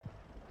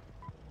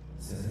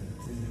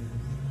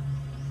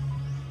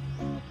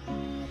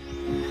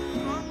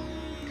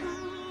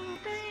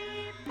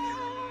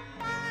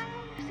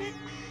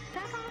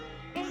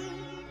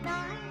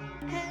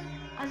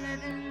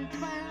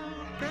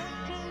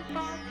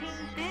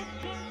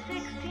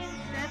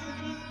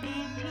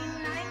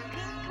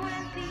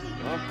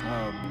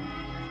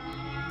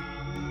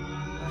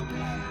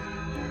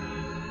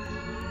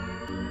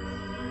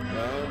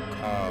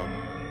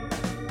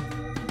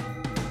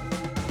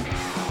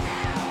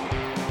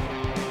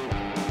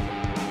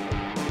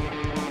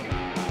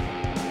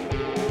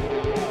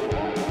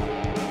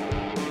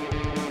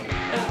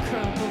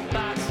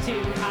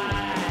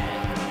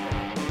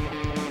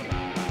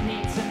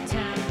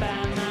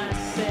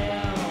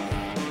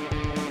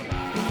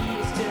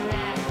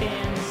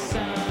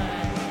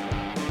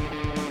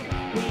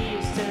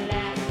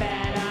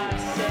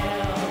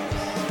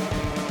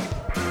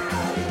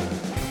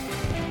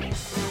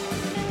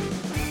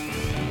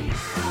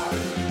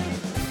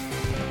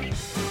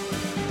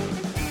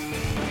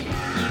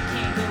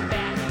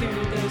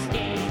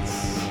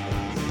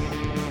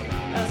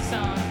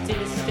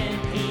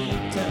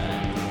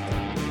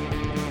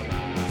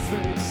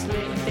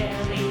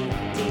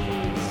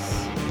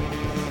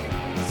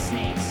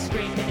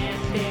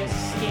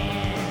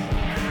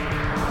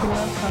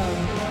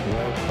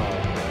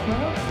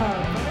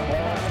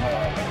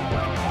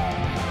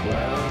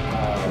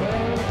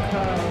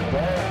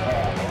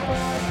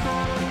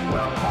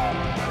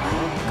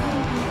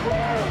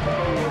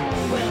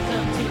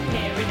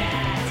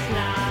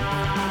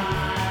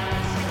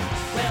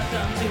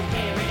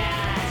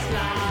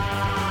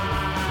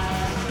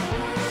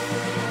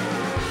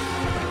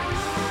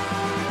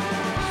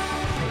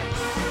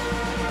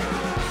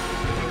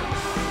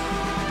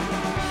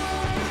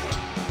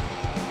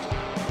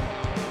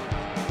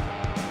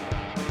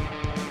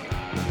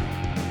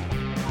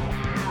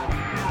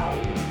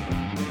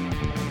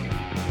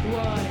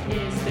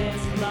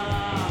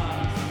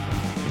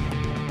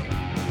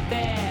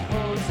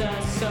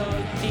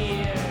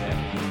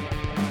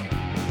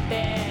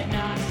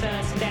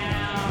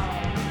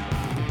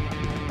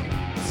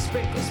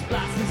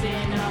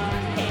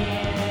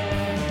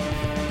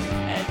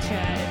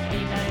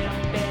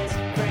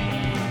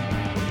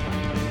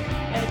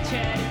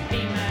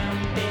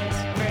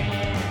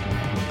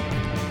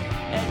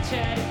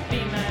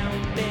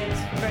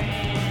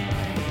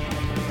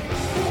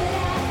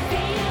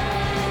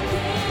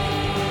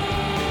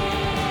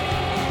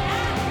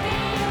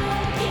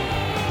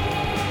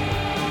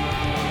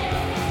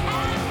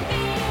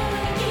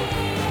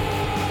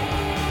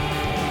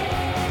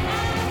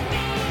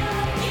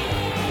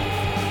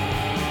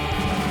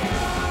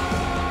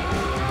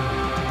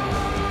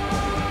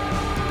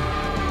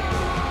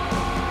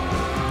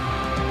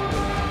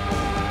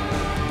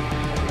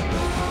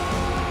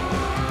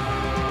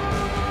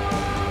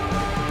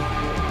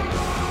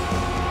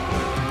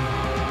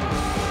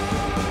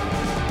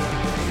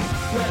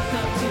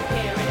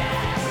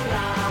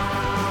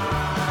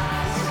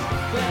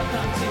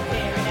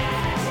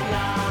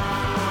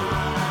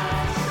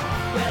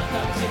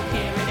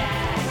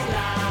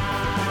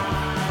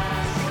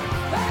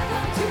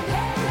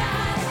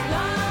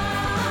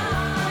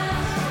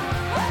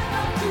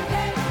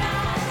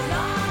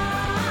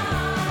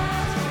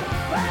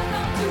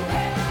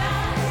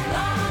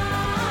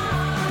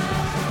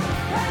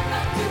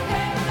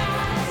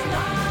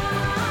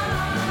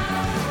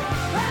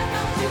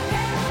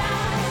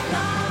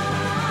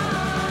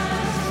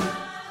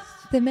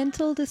The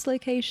mental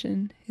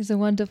dislocation is a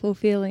wonderful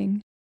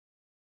feeling.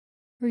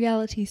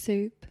 Reality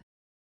soup.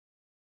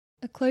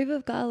 A clove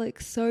of garlic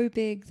so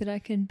big that I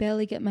can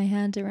barely get my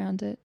hand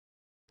around it.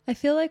 I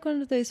feel like one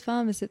of those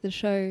farmers at the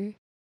show.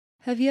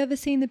 Have you ever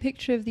seen the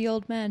picture of the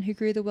old man who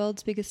grew the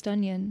world's biggest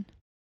onion?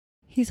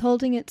 He's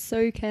holding it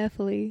so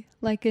carefully,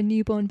 like a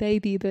newborn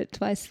baby but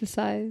twice the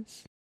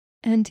size.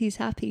 And he's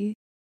happy.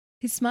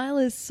 His smile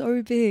is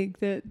so big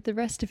that the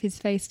rest of his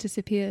face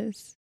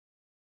disappears.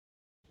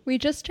 We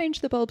just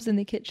changed the bulbs in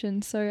the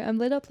kitchen, so I'm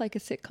lit up like a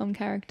sitcom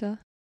character.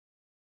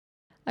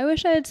 I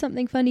wish I had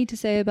something funny to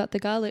say about the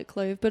garlic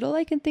clove, but all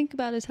I can think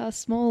about is how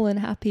small and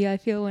happy I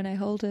feel when I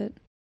hold it.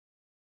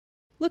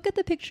 Look at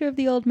the picture of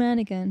the old man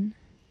again.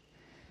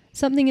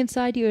 Something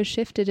inside you has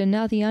shifted and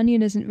now the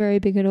onion isn't very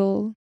big at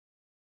all.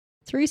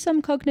 Through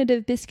some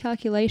cognitive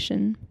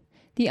miscalculation,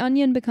 the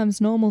onion becomes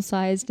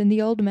normal-sized and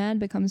the old man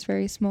becomes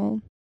very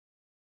small.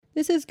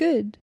 This is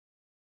good.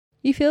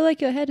 You feel like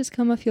your head has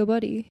come off your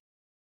body.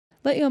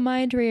 Let your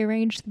mind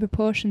rearrange the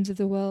proportions of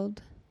the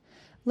world.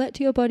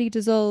 Let your body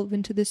dissolve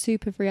into the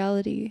soup of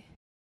reality.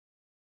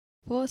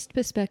 Forced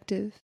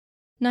perspective.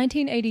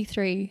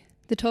 1983,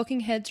 the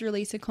Talking Heads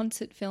release a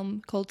concert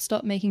film called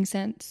Stop Making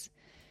Sense.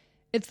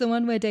 It's the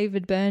one where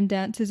David Byrne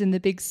dances in the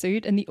big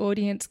suit and the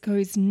audience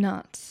goes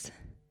nuts.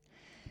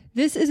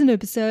 This is an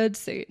absurd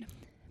suit.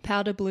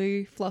 Powder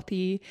blue,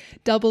 floppy,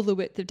 double the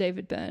width of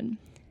David Byrne.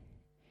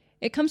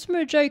 It comes from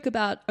a joke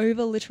about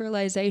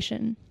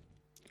over-literalization.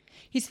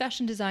 His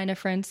fashion designer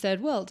friend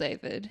said, "Well,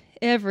 David,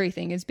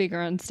 everything is bigger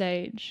on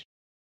stage."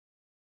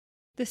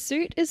 The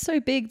suit is so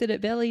big that it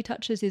barely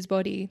touches his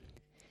body.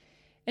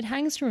 It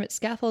hangs from its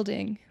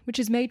scaffolding, which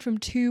is made from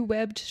 2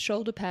 webbed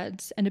shoulder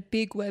pads and a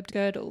big webbed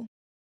girdle.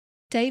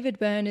 David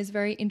Byrne is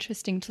very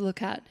interesting to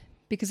look at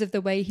because of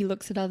the way he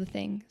looks at other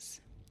things.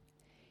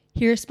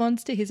 He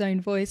responds to his own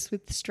voice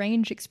with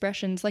strange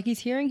expressions, like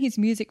he's hearing his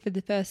music for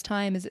the first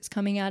time as it's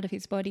coming out of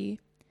his body.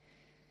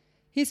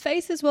 His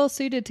face is well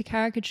suited to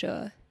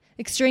caricature,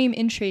 extreme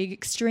intrigue,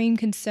 extreme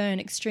concern,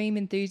 extreme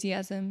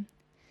enthusiasm.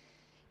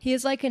 He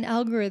is like an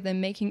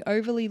algorithm making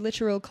overly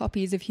literal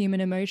copies of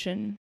human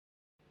emotion.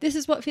 This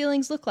is what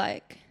feelings look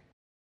like.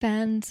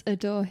 Fans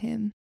adore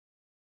him.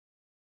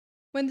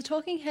 When the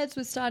Talking Heads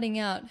was starting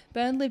out,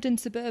 Byrne lived in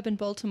suburban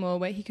Baltimore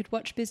where he could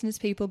watch business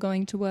people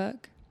going to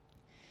work.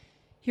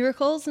 He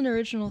recalls an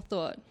original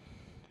thought: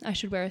 I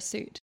should wear a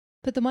suit.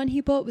 But the one he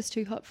bought was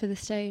too hot for the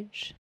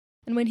stage,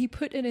 and when he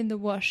put it in the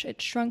wash,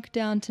 it shrunk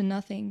down to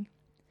nothing.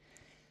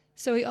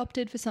 So he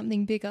opted for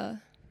something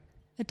bigger,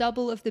 a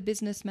double of the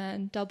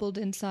businessman, doubled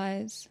in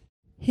size.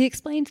 He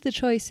explains the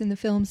choice in the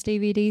film's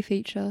DVD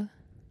feature.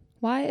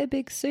 Why a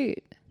big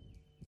suit?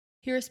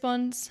 He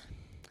responds,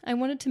 I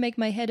wanted to make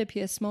my head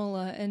appear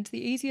smaller, and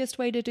the easiest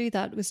way to do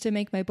that was to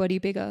make my body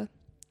bigger.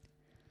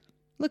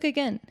 Look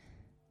again.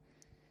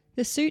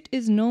 The suit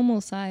is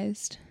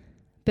normal-sized.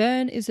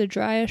 Byrne is a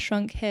drier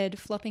shrunk head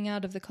flopping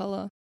out of the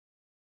collar.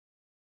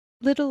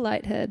 Little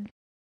Lighthead.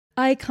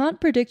 I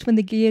can't predict when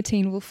the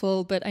guillotine will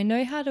fall, but I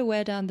know how to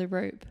wear down the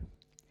rope.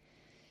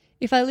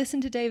 If I listen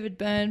to David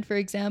Byrne, for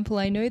example,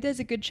 I know there's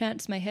a good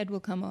chance my head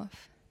will come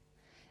off.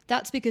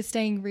 That's because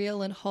staying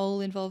real and whole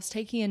involves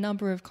taking a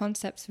number of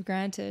concepts for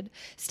granted,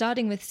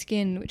 starting with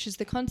skin, which is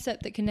the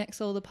concept that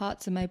connects all the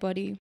parts of my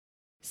body.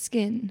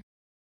 Skin.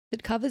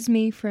 That covers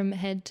me from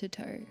head to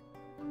toe,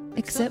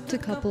 except a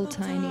couple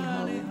tiny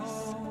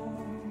holes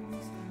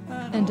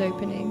and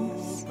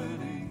openings.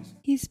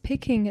 He's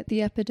picking at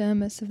the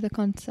epidermis of the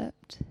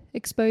concept,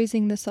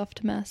 exposing the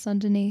soft mass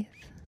underneath.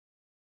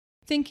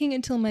 Thinking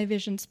until my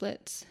vision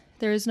splits.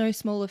 There is no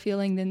smaller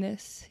feeling than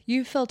this.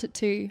 You've felt it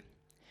too.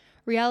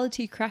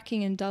 Reality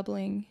cracking and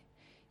doubling.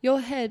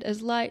 Your head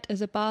as light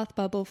as a bath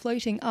bubble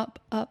floating up,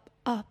 up,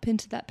 up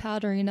into that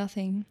powdery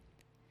nothing.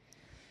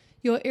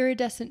 Your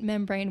iridescent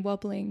membrane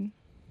wobbling.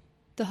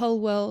 The whole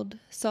world,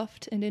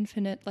 soft and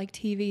infinite like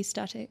TV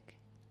static.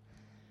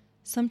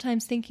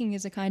 Sometimes thinking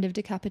is a kind of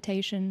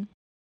decapitation.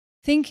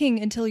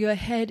 Thinking until your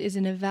head is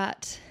in a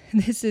vat.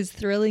 This is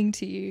thrilling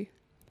to you.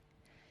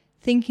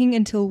 Thinking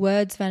until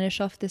words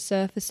vanish off the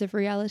surface of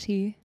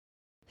reality.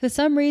 For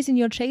some reason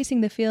you're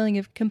chasing the feeling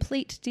of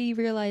complete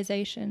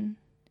derealization.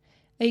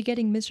 Are you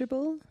getting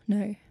miserable?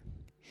 No.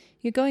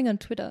 You're going on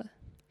Twitter.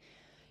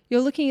 You're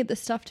looking at the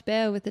stuffed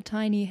bear with the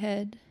tiny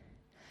head.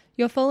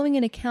 You're following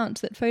an account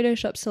that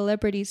photoshops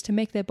celebrities to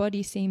make their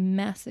body seem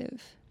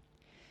massive.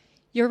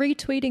 You're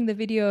retweeting the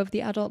video of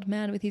the adult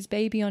man with his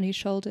baby on his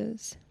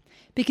shoulders,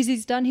 because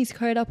he's done his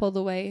coat up all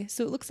the way,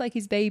 so it looks like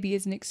his baby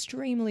is an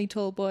extremely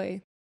tall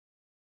boy.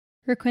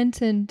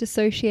 Requentin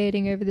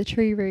dissociating over the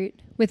tree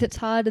root, with its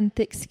hard and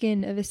thick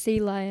skin of a sea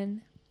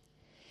lion.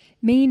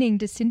 Meaning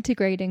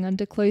disintegrating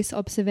under close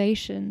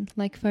observation,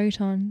 like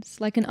photons,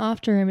 like an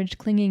afterimage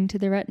clinging to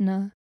the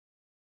retina.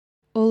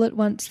 All at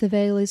once the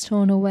veil is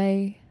torn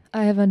away.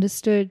 I have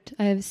understood,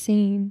 I have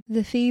seen,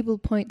 the feeble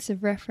points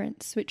of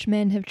reference which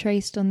men have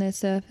traced on their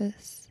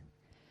surface.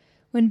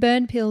 When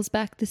Byrne peels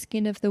back the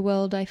skin of the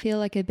world, I feel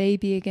like a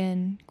baby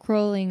again,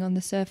 crawling on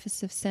the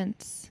surface of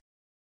sense.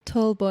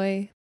 Tall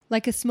boy.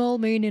 Like a small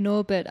moon in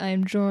orbit, I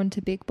am drawn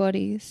to big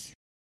bodies.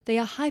 They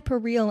are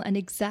hyper-real and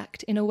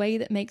exact in a way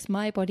that makes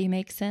my body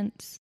make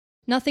sense.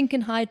 Nothing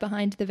can hide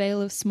behind the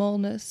veil of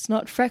smallness,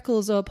 not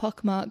freckles or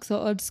pockmarks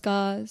or odd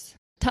scars.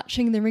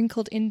 Touching the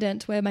wrinkled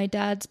indent where my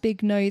dad's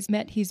big nose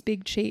met his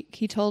big cheek,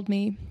 he told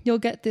me, "You'll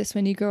get this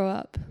when you grow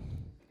up."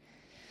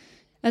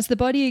 As the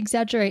body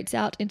exaggerates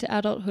out into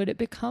adulthood, it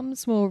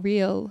becomes more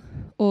real,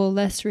 or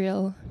less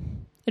real.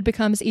 It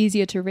becomes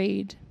easier to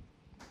read.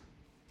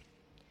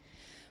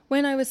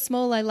 When I was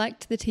small, I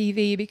liked the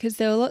TV because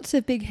there were lots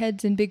of big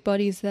heads and big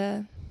bodies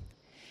there.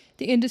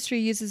 The industry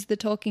uses the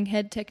talking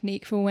head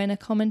technique for when a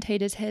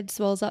commentator's head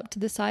swells up to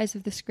the size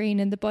of the screen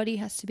and the body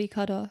has to be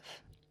cut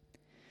off.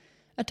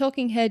 A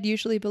talking head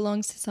usually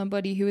belongs to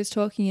somebody who is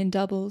talking in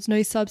doubles,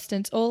 no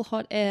substance, all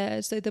hot air,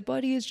 as though the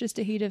body is just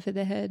a heater for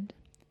the head.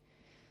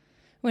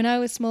 When I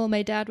was small,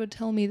 my dad would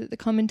tell me that the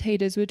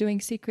commentators were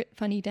doing secret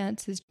funny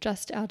dances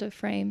just out of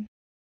frame.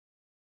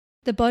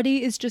 The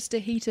body is just a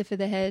heater for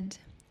the head.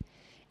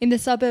 In the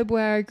suburb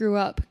where I grew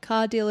up,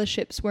 car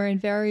dealerships were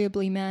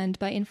invariably manned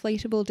by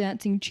inflatable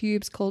dancing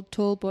tubes called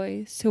tall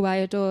boys, who I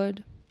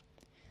adored.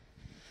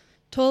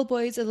 Tall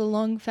boys are the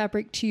long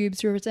fabric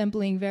tubes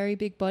resembling very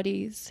big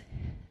bodies.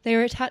 They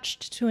are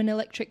attached to an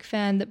electric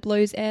fan that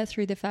blows air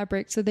through the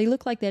fabric so they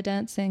look like they're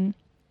dancing.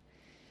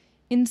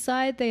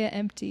 Inside they are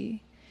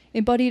empty,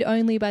 embodied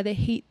only by the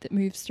heat that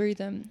moves through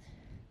them.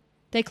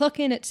 They clock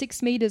in at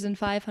 6 meters and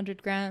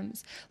 500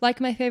 grams, like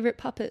my favorite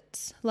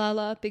puppets,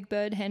 Lala, Big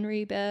Bird,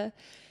 Henry, Bear.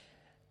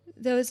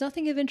 There was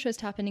nothing of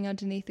interest happening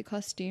underneath the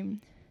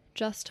costume,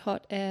 just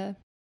hot air.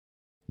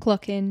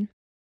 Clock in.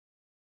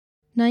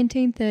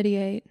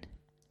 1938.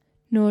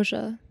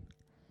 Nausea.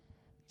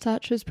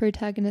 Sartre's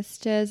protagonist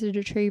stares at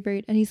a tree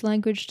root and his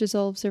language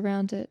dissolves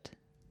around it.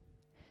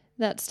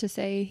 That's to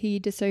say, he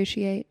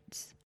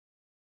dissociates.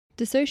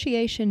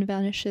 Dissociation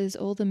vanishes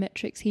all the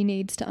metrics he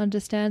needs to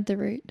understand the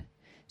root,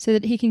 so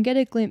that he can get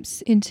a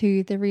glimpse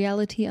into the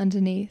reality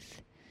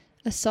underneath,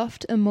 a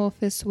soft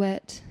amorphous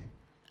wet,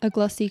 a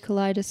glossy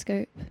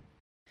kaleidoscope.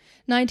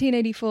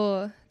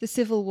 1984, the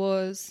Civil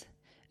Wars.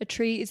 A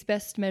tree is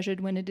best measured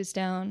when it is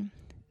down.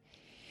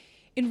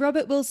 In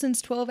Robert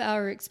Wilson's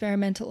 12-hour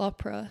experimental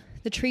opera,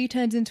 the tree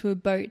turns into a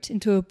boat,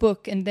 into a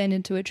book, and then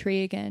into a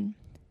tree again.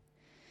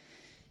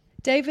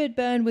 David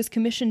Byrne was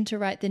commissioned to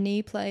write the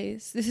knee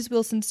plays. This is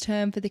Wilson's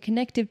term for the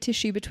connective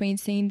tissue between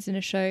scenes in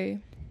a show,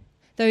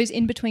 those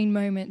in-between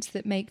moments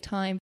that make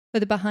time for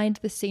the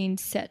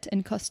behind-the-scenes set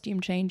and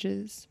costume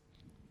changes.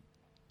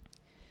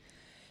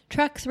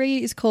 Track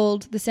 3 is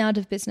called The Sound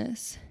of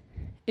Business.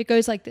 It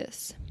goes like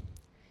this.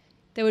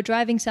 They were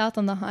driving south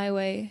on the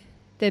highway.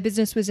 Their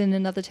business was in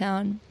another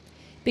town,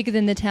 bigger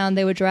than the town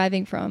they were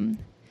driving from.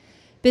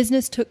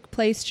 Business took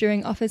place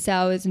during office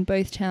hours in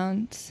both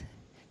towns.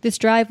 This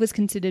drive was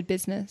considered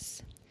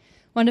business.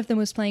 One of them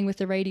was playing with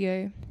the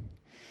radio,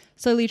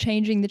 slowly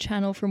changing the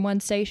channel from one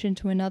station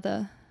to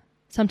another,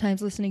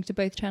 sometimes listening to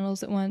both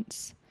channels at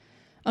once.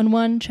 On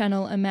one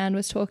channel, a man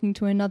was talking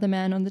to another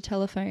man on the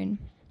telephone.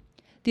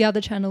 The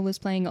other channel was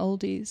playing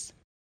oldies.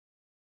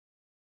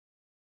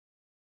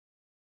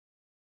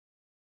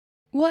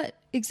 What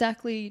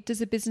exactly does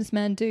a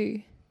businessman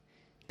do?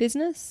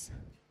 Business?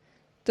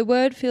 The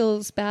word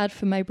feels bad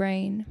for my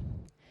brain.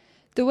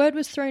 The word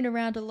was thrown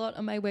around a lot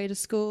on my way to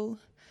school.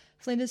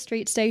 Flinders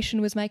Street Station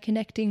was my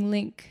connecting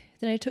link.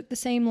 Then I took the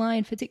same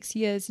line for 6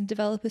 years and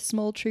developed a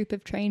small troop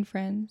of train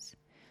friends.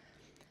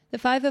 The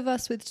 5 of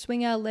us would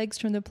swing our legs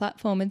from the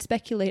platform and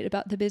speculate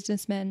about the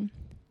businessmen.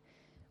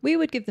 We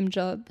would give them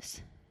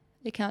jobs.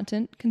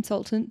 Accountant,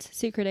 consultant,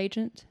 secret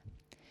agent.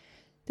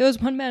 There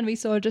was one man we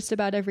saw just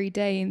about every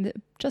day in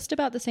just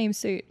about the same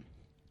suit.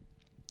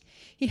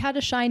 He had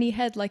a shiny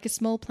head like a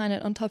small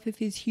planet on top of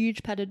his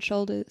huge padded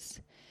shoulders.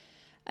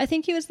 I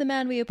think he was the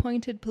man we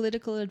appointed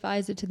political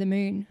advisor to the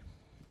moon.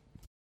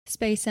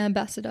 Space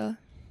ambassador.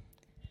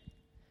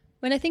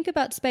 When I think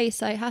about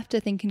space, I have to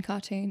think in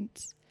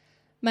cartoons.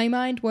 My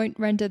mind won't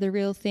render the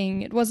real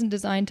thing. It wasn't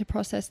designed to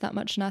process that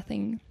much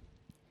nothing.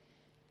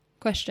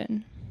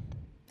 Question.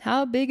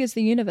 How big is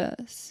the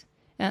universe?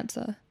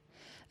 Answer.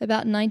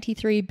 About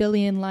 93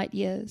 billion light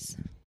years.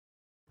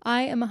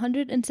 I am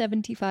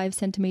 175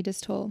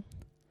 centimeters tall.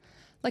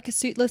 Like a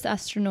suitless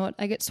astronaut,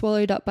 I get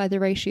swallowed up by the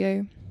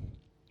ratio.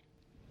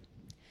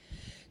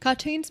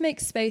 Cartoons make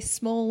space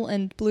small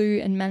and blue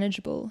and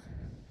manageable.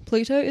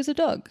 Pluto is a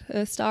dog,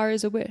 a star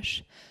is a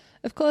wish.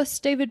 Of course,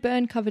 David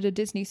Byrne covered a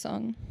Disney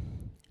song.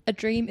 A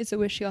dream is a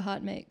wish your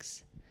heart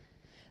makes.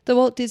 The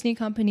Walt Disney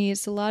Company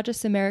is the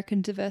largest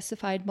American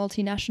diversified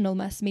multinational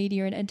mass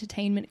media and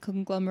entertainment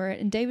conglomerate,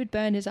 and David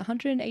Byrne is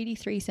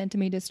 183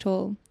 centimeters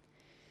tall.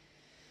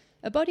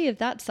 A body of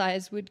that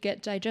size would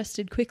get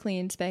digested quickly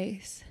in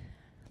space.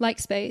 Like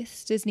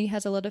space, Disney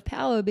has a lot of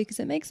power because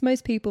it makes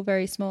most people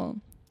very small.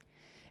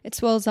 It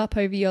swells up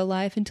over your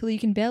life until you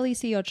can barely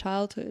see your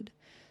childhood,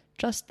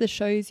 just the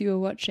shows you were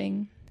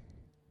watching.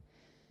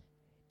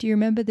 Do you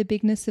remember the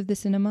bigness of the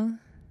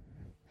cinema?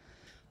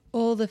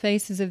 All the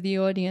faces of the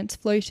audience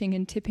floating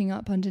and tipping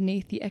up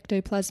underneath the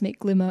ectoplasmic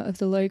glimmer of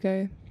the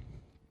logo.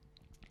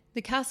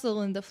 The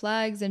castle and the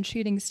flags and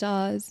shooting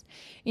stars,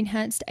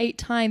 enhanced 8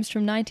 times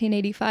from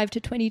 1985 to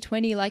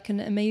 2020 like an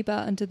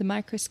amoeba under the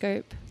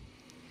microscope.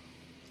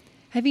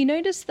 Have you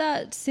noticed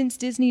that since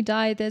Disney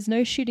died, there's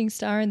no shooting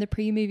star in the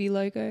pre-movie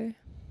logo?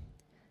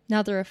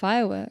 Now there are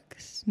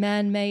fireworks,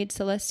 man-made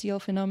celestial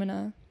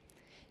phenomena.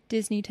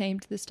 Disney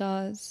tamed the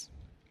stars.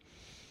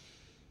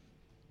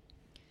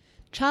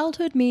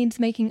 Childhood means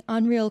making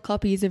unreal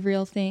copies of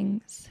real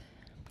things.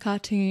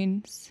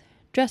 Cartoons,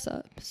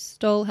 dress-ups,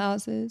 doll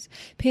houses,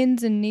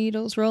 pins and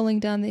needles rolling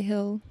down the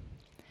hill.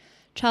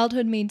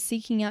 Childhood means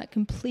seeking out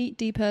complete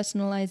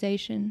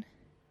depersonalization.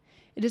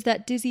 It is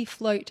that dizzy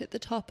float at the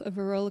top of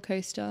a roller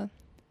coaster.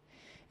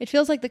 It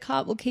feels like the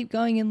cart will keep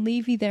going and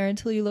leave you there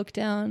until you look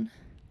down.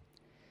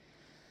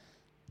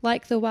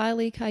 Like the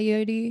wily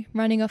coyote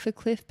running off a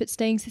cliff but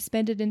staying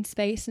suspended in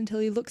space until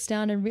he looks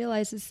down and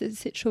realizes the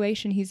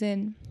situation he's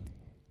in.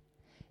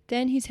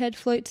 Then his head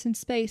floats in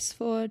space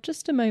for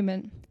just a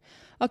moment,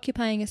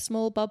 occupying a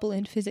small bubble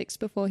in physics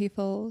before he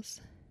falls.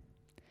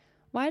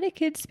 Why do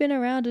kids spin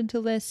around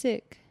until they're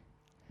sick?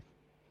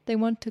 They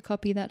want to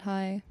copy that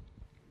high.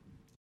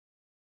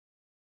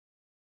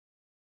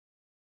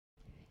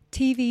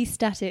 TV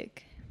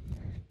static.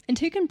 And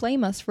who can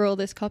blame us for all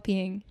this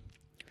copying?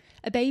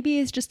 A baby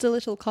is just a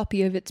little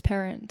copy of its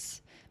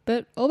parents,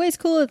 but always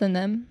cooler than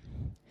them.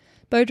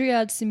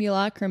 Baudrillard's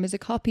Simulacrum is a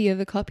copy of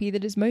a copy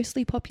that is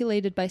mostly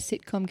populated by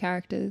sitcom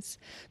characters,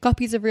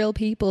 copies of real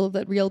people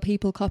that real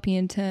people copy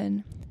in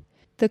turn.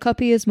 The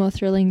copy is more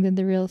thrilling than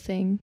the real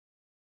thing.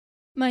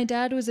 My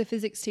dad was a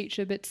physics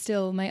teacher, but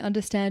still, my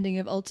understanding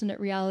of alternate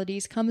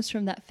realities comes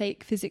from that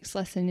fake physics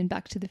lesson in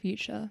Back to the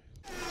Future.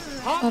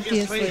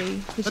 Obviously,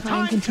 the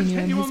time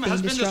continuum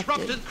has been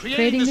disrupted,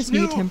 creating this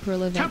new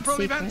temporal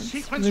event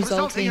sequence,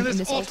 resulting in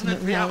this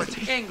alternate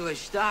reality.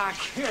 English, Doc.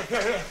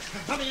 Here.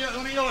 Let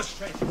me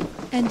illustrate.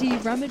 And he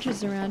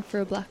rummages around for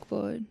a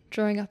blackboard,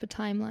 drawing up a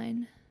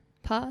timeline.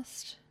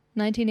 Past,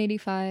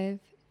 1985,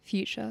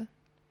 future.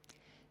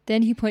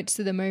 Then he points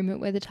to the moment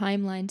where the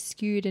timeline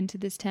skewed into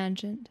this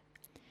tangent.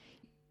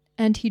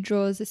 And he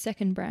draws a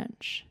second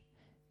branch,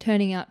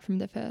 turning out from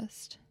the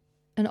first.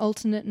 An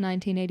alternate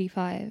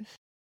 1985.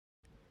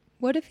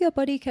 What if your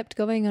body kept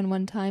going on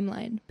one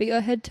timeline, but your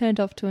head turned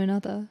off to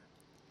another?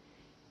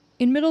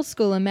 In middle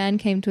school, a man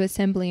came to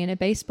assembly in a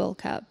baseball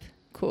cap,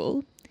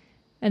 cool,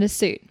 and a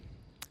suit,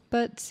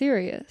 but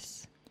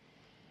serious.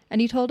 And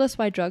he told us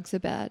why drugs are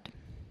bad.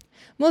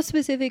 More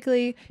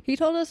specifically, he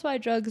told us why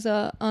drugs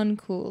are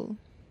uncool.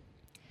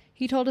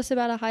 He told us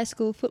about a high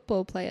school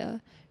football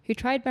player who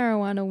tried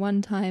marijuana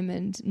one time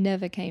and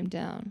never came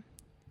down.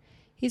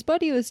 His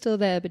body was still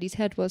there, but his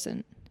head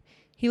wasn't.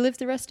 He lived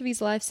the rest of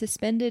his life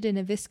suspended in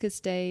a viscous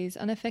daze,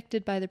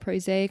 unaffected by the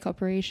prosaic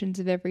operations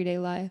of everyday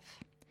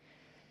life.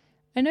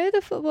 I know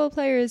the football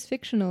player is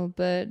fictional,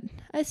 but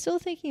I still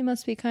think he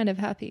must be kind of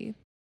happy.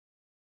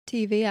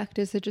 TV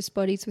actors are just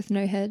bodies with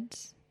no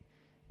heads.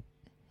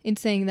 In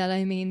saying that,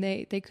 I mean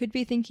they could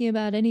be thinking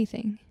about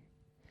anything.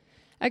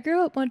 I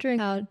grew up wondering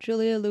how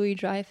Julia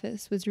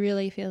Louis-Dreyfus was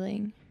really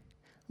feeling.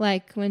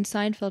 Like when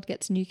Seinfeld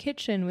gets a new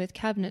kitchen with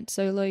cabinets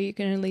so low you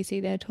can only see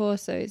their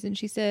torsos, and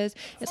she says,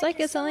 it's like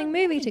you're selling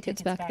movie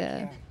tickets back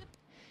there.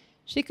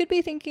 She could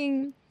be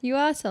thinking, you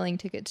are selling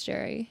tickets,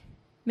 Jerry.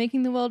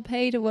 Making the world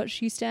pay to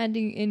watch you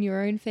standing in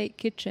your own fake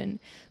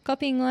kitchen,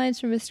 copying lines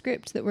from a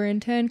script that were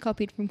in turn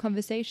copied from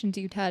conversations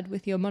you'd had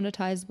with your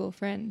monetizable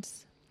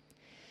friends.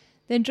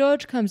 Then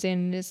George comes in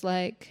and is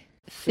like,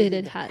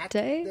 fitted hat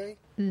day?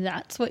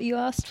 That's what you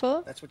asked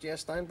for? That's what you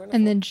asked Steinbrenner for?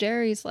 And then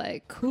Jerry's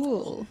like,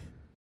 cool.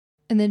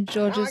 And then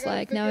George is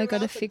like, now I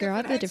gotta figure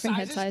out the different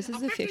head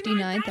sizes of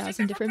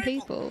 59,000 different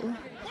people.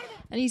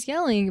 And he's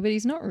yelling, but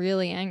he's not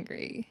really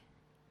angry.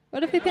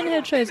 What if a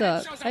pinhead shows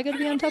up? I gotta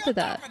be on top of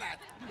that.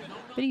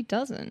 But he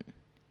doesn't.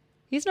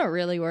 He's not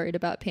really worried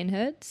about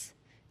pinheads.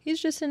 He's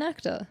just an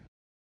actor.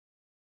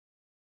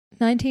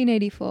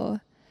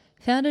 1984.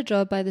 Found a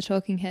job by the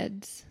Talking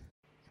Heads.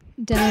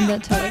 Damn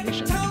that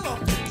television.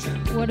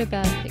 What a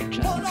bad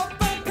picture.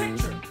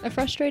 A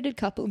frustrated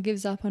couple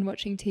gives up on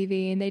watching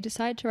TV and they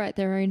decide to write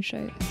their own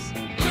shows.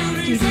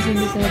 Judy's in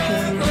the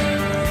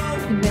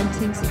bedroom,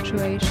 inventing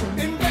situations.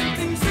 And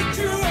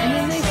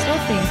then they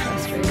stop being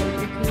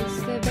frustrated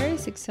because they're very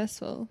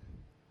successful.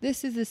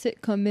 This is the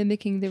sitcom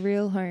mimicking the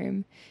real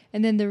home,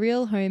 and then the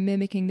real home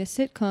mimicking the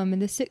sitcom,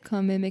 and the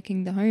sitcom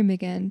mimicking the home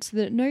again, so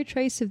that no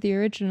trace of the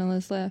original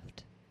is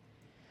left.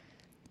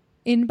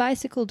 In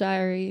Bicycle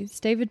Diaries,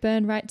 David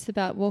Byrne writes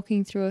about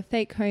walking through a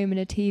fake home in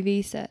a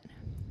TV set.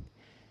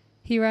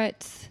 He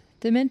writes,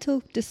 the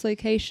mental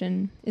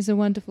dislocation is a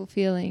wonderful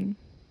feeling.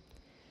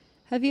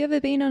 Have you ever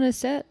been on a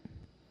set?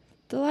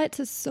 The lights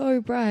are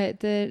so bright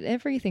that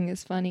everything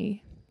is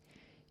funny.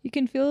 You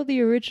can feel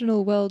the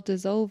original world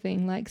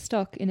dissolving like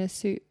stock in a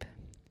soup.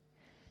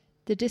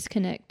 The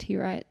disconnect, he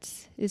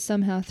writes, is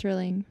somehow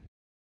thrilling.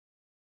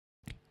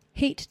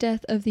 Heat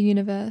death of the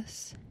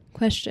universe.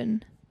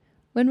 Question.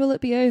 When will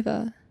it be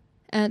over?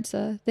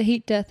 Answer. The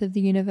heat death of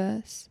the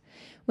universe.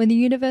 When the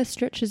universe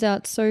stretches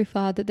out so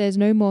far that there's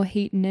no more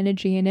heat and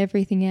energy and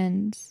everything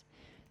ends.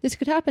 This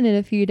could happen in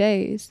a few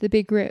days. The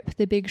big rip,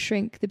 the big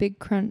shrink, the big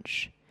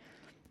crunch.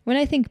 When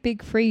I think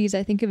big freeze,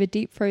 I think of a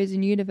deep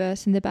frozen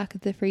universe in the back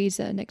of the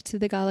freezer next to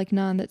the garlic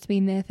naan that's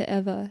been there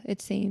forever,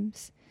 it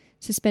seems,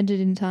 suspended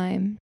in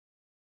time.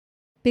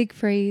 Big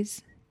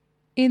freeze.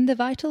 In The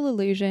Vital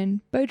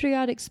Illusion,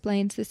 Baudrillard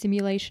explains the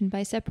simulation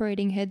by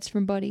separating heads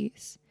from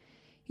bodies.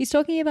 He's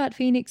talking about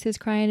Phoenix's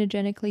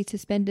cryogenically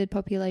suspended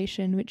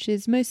population, which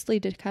is mostly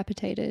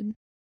decapitated.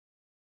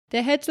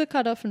 Their heads were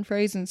cut off and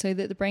frozen so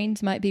that the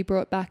brains might be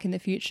brought back in the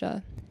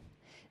future.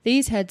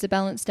 These heads are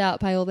balanced out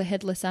by all the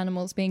headless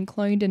animals being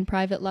cloned in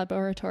private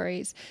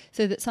laboratories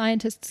so that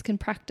scientists can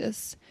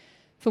practice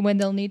for when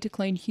they'll need to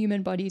clone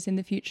human bodies in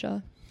the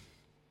future.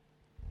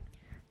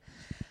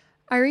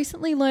 I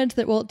recently learned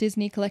that Walt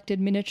Disney collected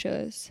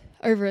miniatures,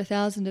 over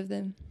 1,000 of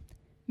them.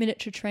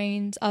 Miniature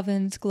trains,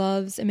 ovens,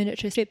 gloves, a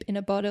miniature ship in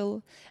a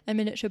bottle, a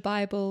miniature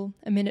Bible,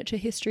 a miniature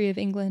history of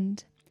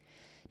England.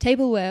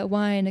 Tableware,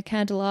 wine, a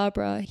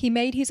candelabra. He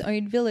made his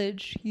own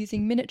village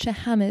using miniature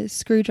hammers,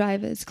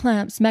 screwdrivers,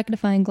 clamps,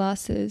 magnifying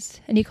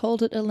glasses, and he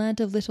called it a land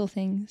of little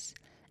things.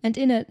 And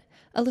in it,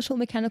 a little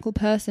mechanical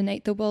person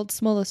ate the world's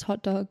smallest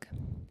hot dog.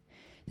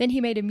 Then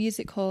he made a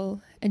music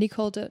hall, and he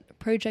called it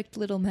Project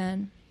Little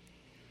Man.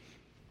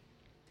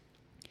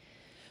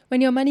 When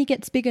your money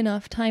gets big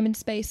enough, time and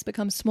space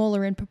become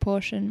smaller in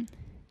proportion.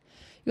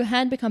 Your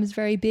hand becomes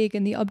very big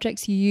and the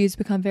objects you use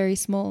become very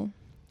small.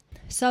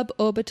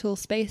 Suborbital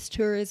space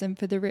tourism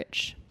for the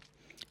rich.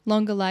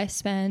 Longer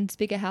lifespans,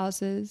 bigger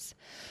houses.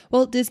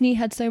 Walt Disney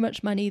had so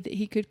much money that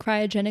he could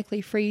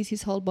cryogenically freeze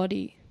his whole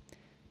body.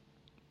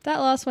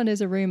 That last one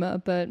is a rumor,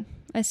 but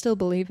I still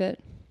believe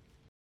it.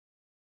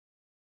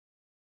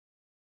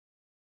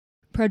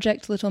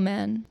 Project Little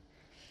Man.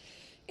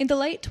 In the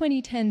late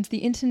 2010s, the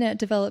internet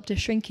developed a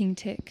shrinking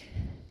tick.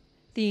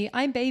 The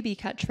 "I'm baby"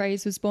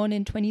 catchphrase was born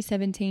in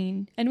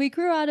 2017, and we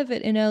grew out of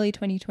it in early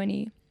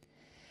 2020.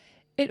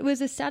 It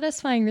was a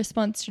satisfying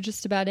response to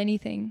just about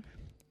anything.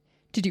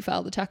 Did you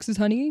file the taxes,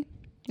 honey?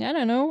 I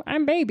don't know,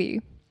 I'm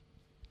baby.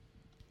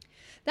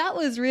 That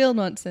was real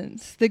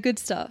nonsense, the good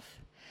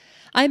stuff.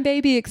 I'm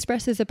baby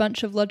expresses a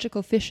bunch of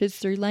logical fissures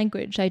through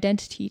language,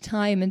 identity,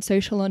 time, and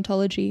social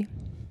ontology.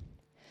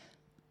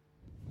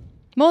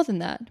 More than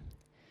that,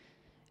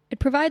 it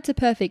provides a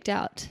perfect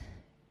out.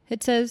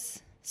 It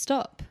says,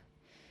 stop.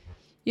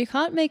 You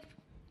can't make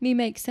me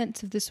make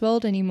sense of this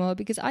world anymore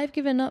because I've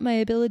given up my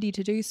ability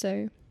to do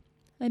so.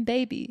 I'm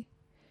baby.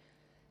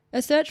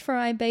 A search for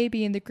I'm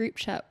baby in the group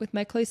chat with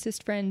my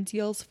closest friends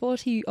yields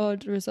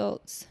 40-odd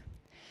results.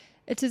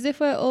 It's as if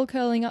we're all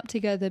curling up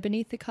together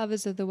beneath the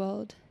covers of the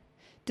world,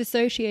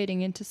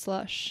 dissociating into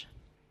slush.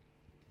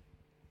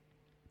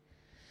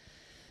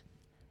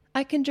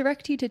 I can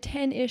direct you to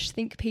 10-ish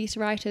think piece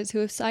writers who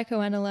have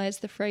psychoanalyzed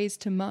the phrase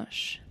to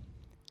mush.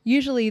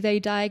 Usually they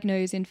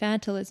diagnose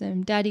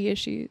infantilism, daddy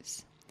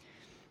issues.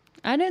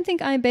 I don't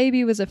think I'm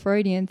baby was a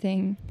Freudian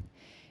thing.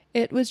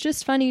 It was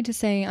just funny to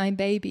say I'm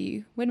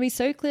baby when we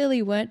so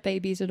clearly weren't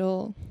babies at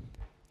all.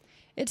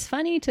 It's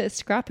funny to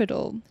scrap it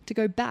all, to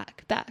go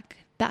back,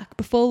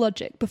 before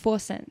logic, before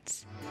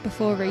sense,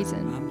 before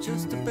reason. I'm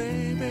just a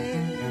baby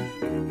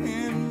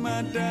in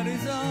my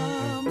daddy's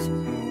arms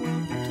who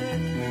will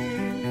protect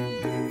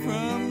me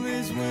from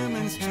these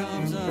women's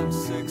charms. I'm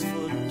 6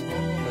 foot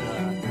tall, but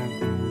I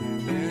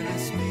barely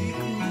speak.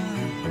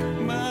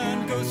 My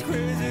mind goes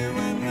crazy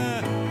when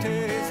the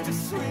taste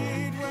is sweet.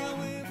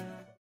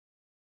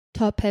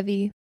 Top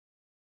heavy.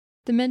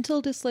 The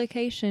mental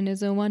dislocation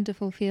is a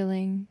wonderful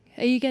feeling.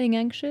 Are you getting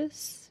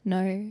anxious?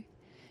 No.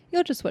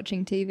 You're just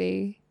watching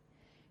TV.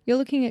 You're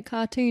looking at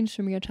cartoons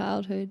from your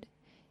childhood.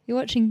 You're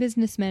watching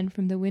businessmen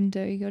from the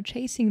window. You're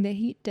chasing the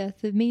heat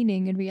death of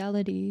meaning and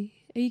reality.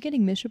 Are you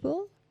getting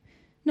miserable?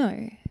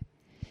 No.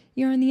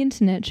 You're on the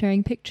internet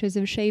sharing pictures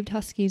of shaved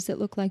huskies that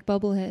look like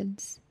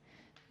bobbleheads.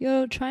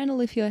 You're trying to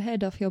lift your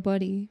head off your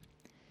body.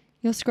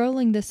 You're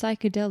scrolling the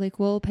psychedelic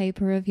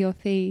wallpaper of your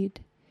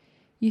feed.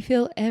 You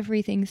feel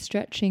everything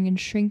stretching and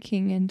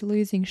shrinking and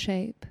losing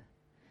shape.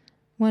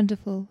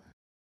 Wonderful.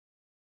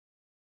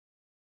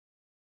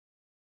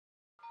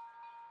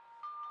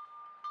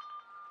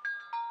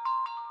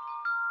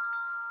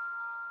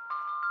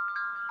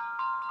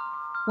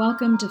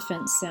 Welcome to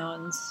Fence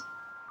Sounds.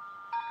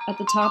 At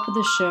the top of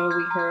the show,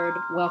 we heard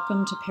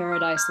Welcome to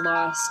Paradise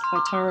Lost by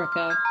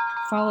Tarika,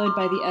 followed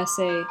by the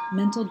essay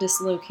Mental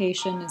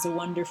Dislocation is a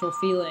Wonderful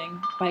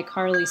Feeling by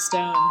Carly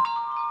Stone.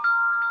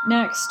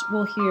 Next,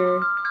 we'll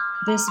hear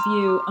This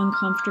View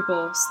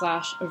Uncomfortable /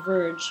 A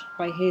Verge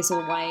by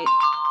Hazel White,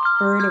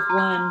 Bird of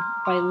One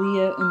by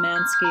Leah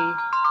Umansky,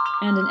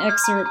 and an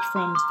excerpt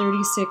from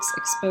 36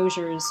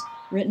 Exposures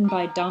written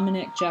by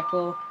Dominic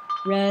Jekyll,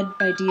 read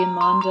by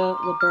Diamanda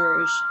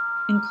LaBerge,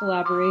 in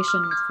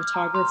collaboration with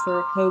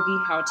photographer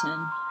Hoagie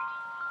Houghton.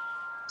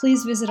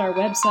 Please visit our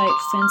website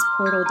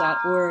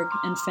fenceportal.org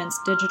and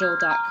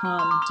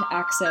fencedigital.com to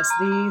access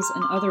these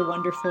and other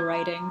wonderful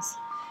writings,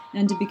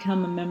 and to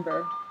become a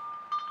member.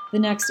 The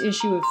next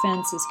issue of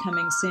Fence is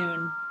coming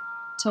soon.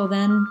 Till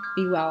then,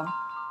 be well.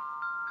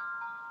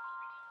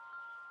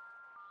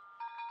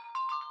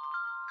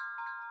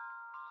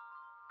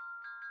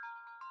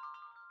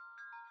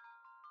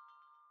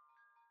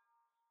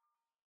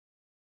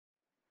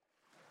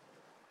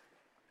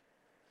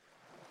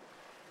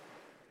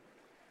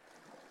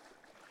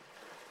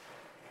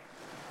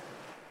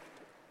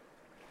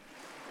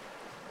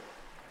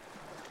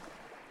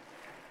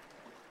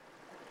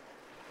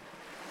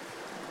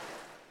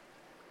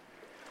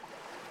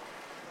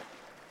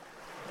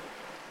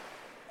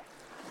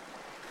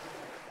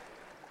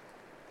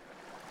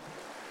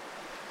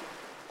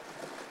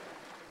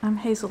 I'm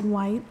Hazel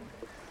White.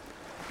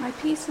 My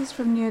piece is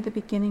from near the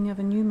beginning of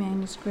a new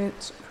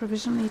manuscript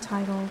provisionally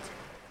titled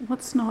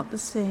What's Not the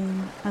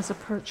Same as a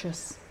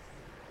Purchase.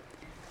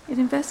 It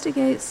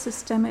investigates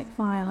systemic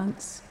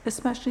violence,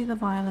 especially the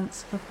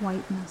violence of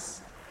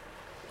whiteness.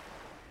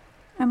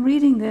 I'm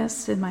reading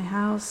this in my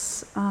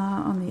house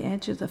on the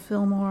edge of the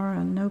Fillmore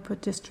and Nopa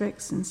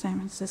districts in San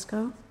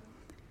Francisco.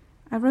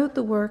 I wrote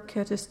the work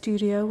at a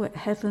studio at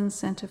Headland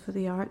Center for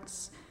the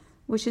Arts,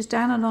 which is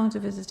down along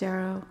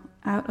Divisadero,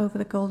 out over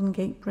the Golden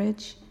Gate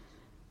Bridge,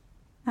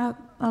 out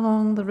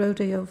along the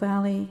Rodeo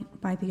Valley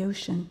by the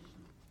ocean.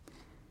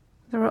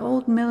 There are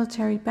old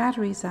military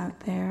batteries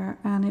out there,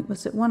 and it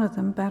was at one of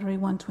them, Battery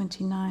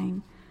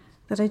 129,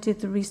 that I did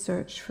the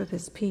research for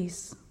this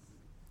piece.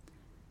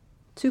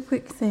 Two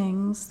quick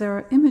things. There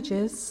are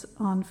images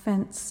on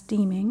fence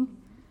steaming,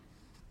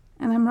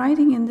 and I'm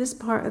writing in this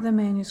part of the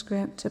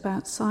manuscript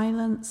about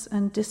silence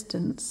and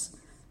distance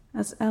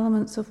as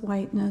elements of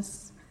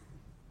whiteness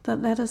that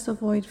let us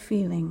avoid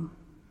feeling.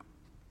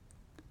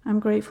 I'm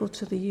grateful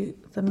to the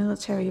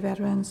military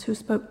veterans who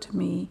spoke to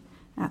me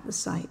at the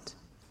site.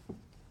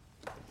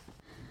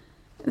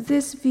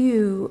 This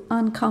view,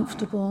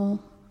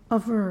 uncomfortable, a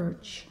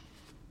verge.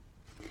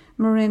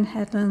 Marin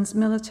Headlands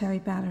Military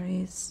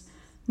Batteries,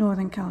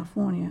 Northern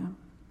California.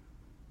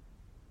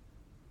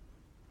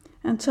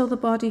 Until the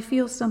body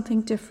feels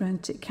something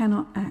different, it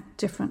cannot act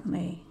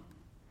differently.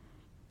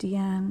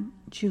 Deanne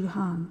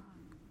Juhan.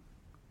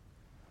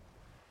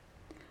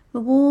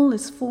 The wall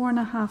is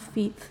 4.5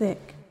 feet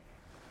thick.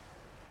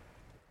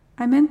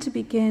 I meant to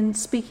begin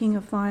speaking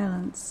of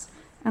violence,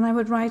 and I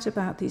would write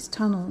about these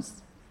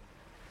tunnels.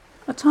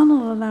 A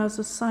tunnel allows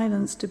a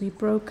silence to be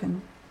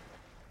broken.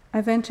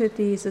 I've entered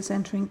these as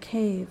entering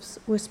caves,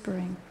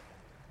 whispering.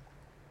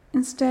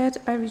 Instead,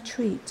 I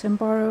retreat and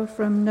borrow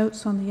from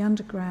Notes on the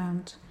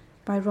Underground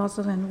by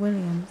Rosalind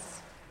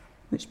Williams,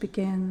 which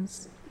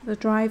begins, "The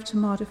drive to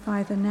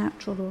modify the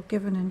natural or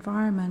given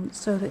environment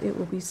so that it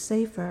will be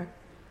safer,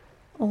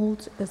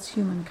 old as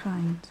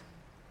humankind."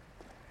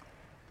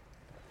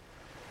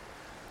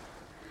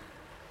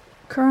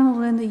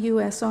 Colonel in the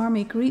U.S.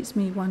 Army greets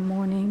me one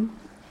morning.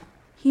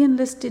 He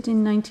enlisted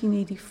in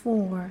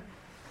 1984,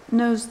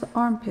 knows the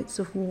armpits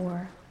of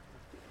war.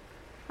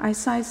 I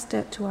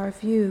sidestep to our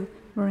view,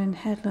 Marin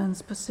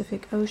Headlands,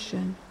 Pacific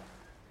Ocean.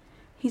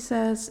 He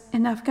says,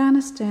 "In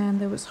Afghanistan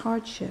there was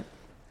hardship.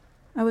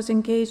 I was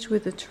engaged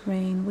with the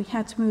terrain. We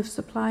had to move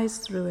supplies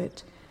through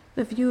it.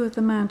 The view of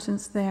the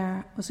mountains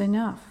there was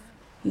enough,"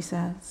 he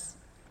says.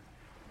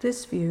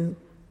 This view,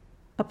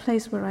 a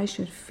place where I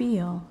should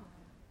feel,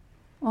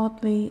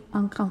 oddly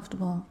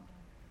uncomfortable.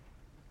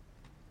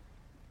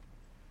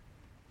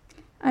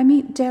 I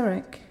meet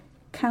Derek,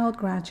 Cal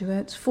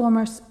graduate,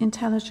 former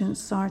intelligence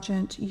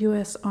sergeant,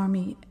 U.S.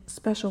 Army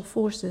Special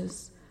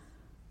Forces,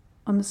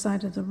 on the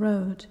side of the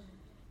road.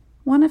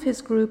 One of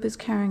his group is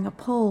carrying a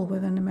pole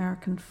with an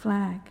American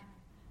flag.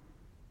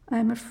 I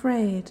am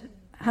afraid,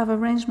 have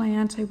arranged my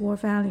anti-war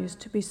values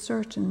to be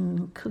certain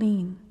and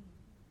clean.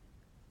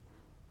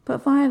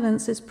 But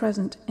violence is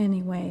present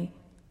anyway.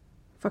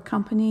 For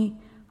company,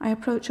 I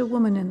approach a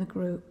woman in the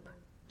group.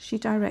 She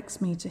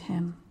directs me to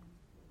him.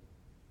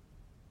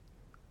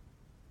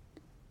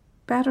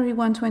 Battery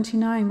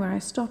 129, where I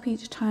stop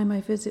each time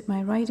I visit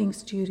my writing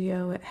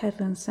studio at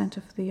Headland Center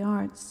for the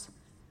Arts,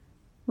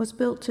 was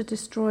built to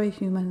destroy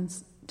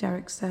humans,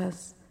 Derek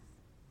says.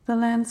 The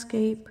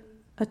landscape,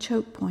 a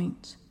choke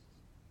point.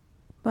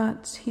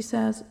 But, he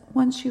says,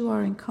 once you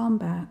are in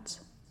combat,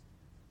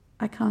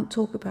 I can't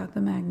talk about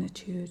the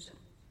magnitude.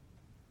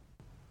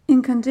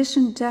 In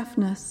conditioned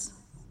deafness,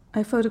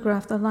 I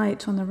photograph the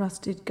light on the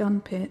rusted gun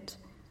pit,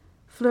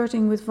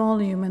 flirting with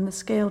volume and the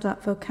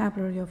scaled-up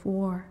vocabulary of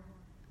war.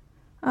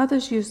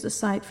 Others use the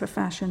site for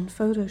fashion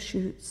photo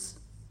shoots.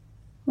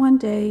 One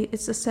day,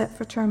 it's a set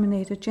for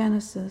Terminator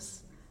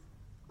Genesis.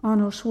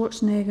 Arnold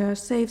Schwarzenegger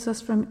saves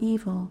us from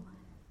evil,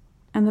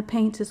 and the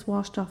paint is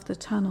washed off the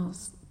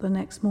tunnels the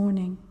next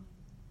morning.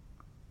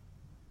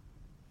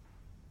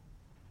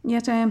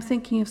 Yet I am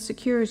thinking of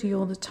security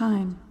all the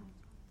time.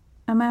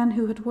 A man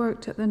who had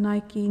worked at the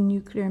Nike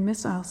nuclear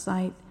missile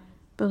site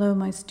below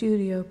my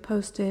studio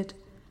posted,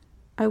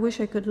 "I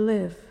wish I could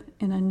live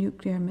in a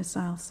nuclear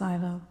missile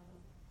silo."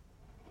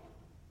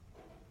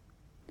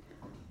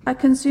 I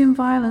consume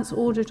violence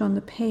ordered on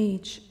the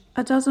page.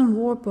 A dozen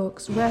war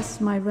books rest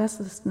my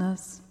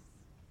restlessness.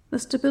 The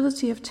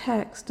stability of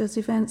text as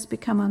events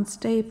become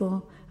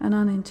unstable and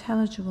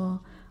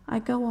unintelligible, I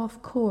go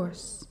off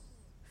course,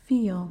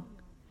 feel.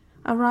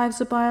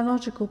 Arrives a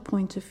biological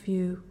point of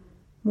view,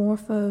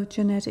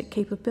 morphogenetic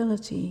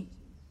capability,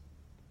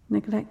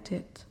 neglect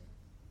it.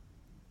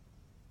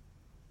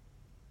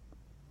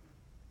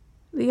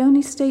 The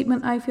only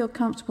statement I feel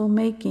comfortable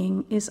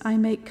making is "I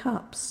make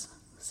cups,"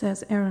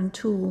 says Aaron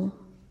Toole,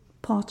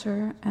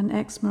 potter and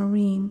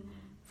ex-Marine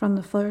from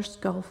the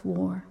first Gulf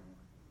War.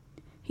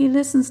 He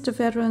listens to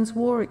veterans'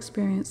 war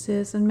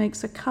experiences and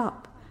makes a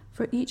cup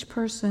for each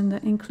person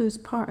that includes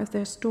part of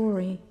their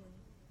story.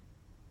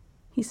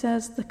 He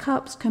says the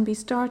cups can be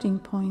starting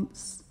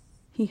points,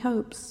 he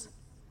hopes,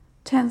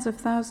 tens of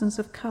thousands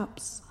of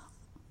cups.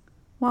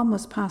 One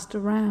was passed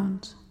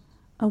around.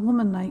 A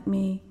woman like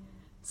me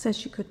says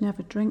she could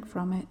never drink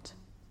from it.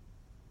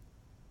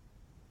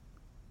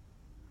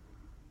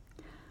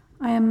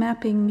 I am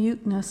mapping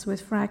muteness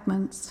with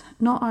fragments,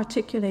 not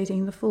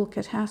articulating the full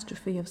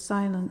catastrophe of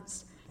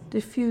silence,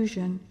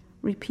 diffusion,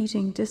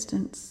 repeating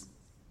distance.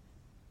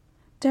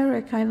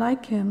 Derek, I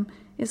like him,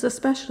 is a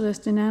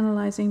specialist in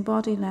analyzing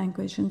body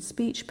language and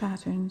speech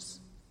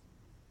patterns.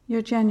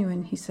 You're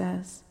genuine, he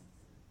says,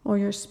 or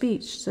your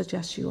speech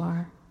suggests you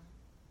are.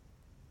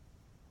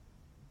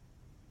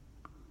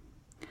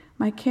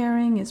 My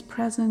caring is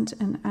present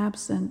and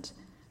absent,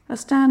 a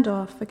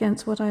standoff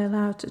against what I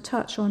allow to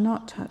touch or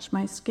not touch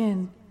my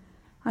skin.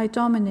 I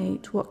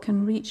dominate what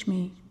can reach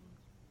me.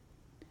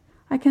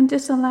 I can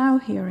disallow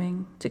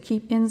hearing to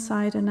keep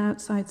inside and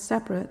outside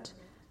separate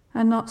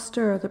and not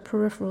stir the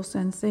peripheral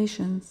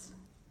sensations.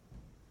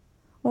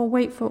 Or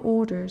wait for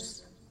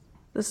orders,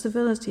 the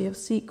civility of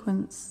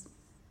sequence,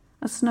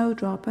 a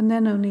snowdrop and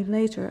then only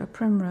later a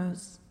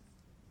primrose.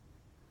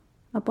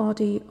 A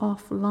body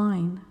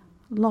offline,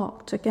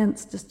 locked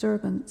against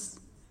disturbance,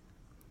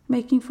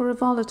 making for a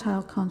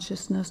volatile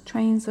consciousness,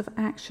 trains of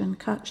action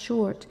cut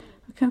short,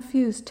 a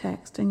confused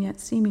text and yet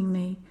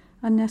seemingly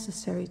a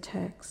necessary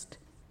text,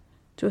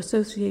 to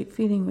associate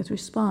feeling with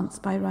response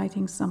by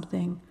writing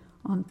something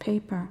on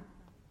paper.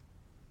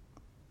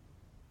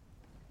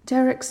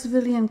 Derek's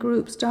civilian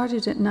group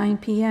started at 9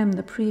 p.m.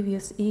 the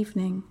previous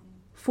evening.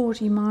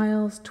 40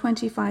 miles,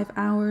 25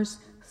 hours,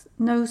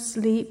 no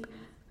sleep,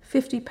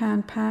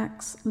 50-pound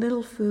packs,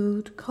 little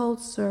food,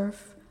 cold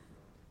surf,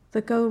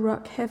 the Go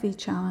Ruck Heavy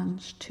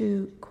Challenge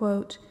to,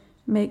 quote,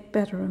 make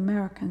better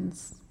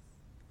Americans.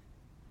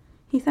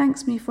 He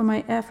thanks me for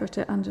my effort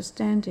at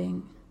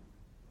understanding.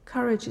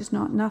 Courage is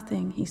not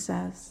nothing, he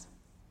says.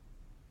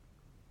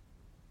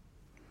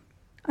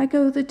 I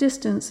go the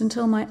distance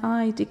until my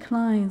eye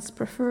declines,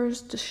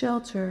 prefers to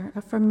shelter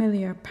a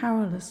familiar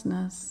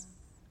powerlessness.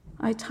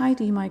 I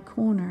tidy my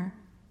corner.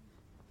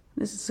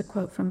 This is a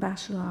quote from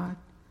Bachelard.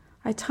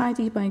 I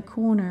tidy my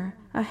corner,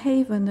 a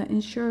haven that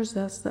ensures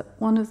us that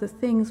one of the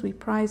things we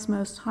prize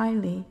most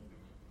highly,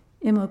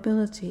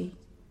 immobility,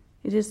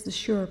 it is the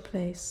sure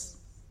place.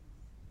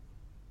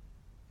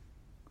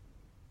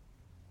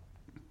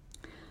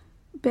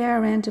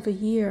 Bare end of a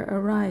year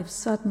arrives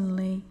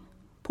suddenly.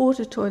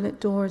 Porta toilet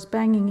doors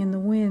banging in the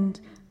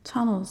wind,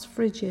 tunnels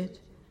frigid.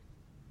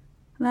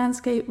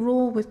 Landscape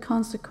raw with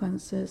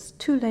consequences,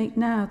 too late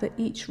now that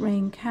each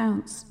rain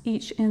counts,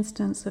 each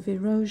instance of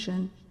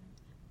erosion.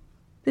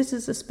 This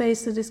is a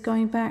space that is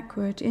going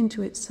backward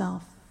into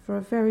itself for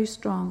a very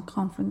strong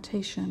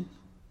confrontation.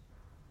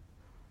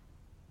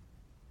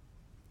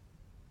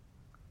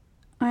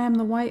 I am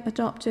the white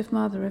adoptive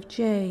mother of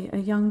Jay, a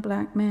young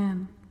black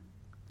man.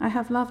 I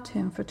have loved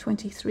him for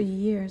 23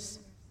 years.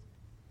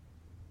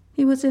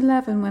 He was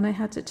 11 when I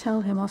had to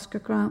tell him Oscar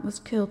Grant was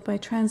killed by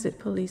transit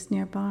police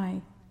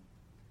nearby.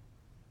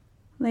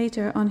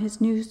 Later, on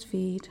his news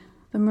feed,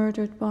 the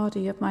murdered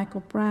body of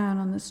Michael Brown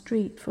on the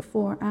street for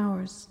 4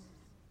 hours,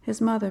 his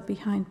mother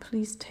behind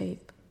police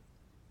tape.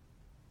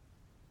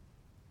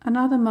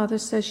 Another mother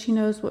says she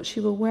knows what she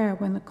will wear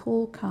when the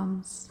call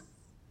comes.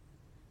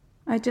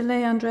 I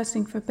delay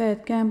undressing for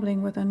bed,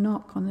 gambling with a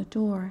knock on the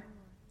door.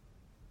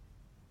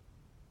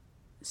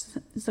 This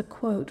is a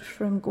quote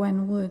from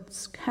Gwen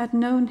Woods. Had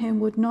known him,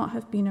 would not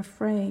have been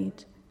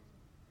afraid.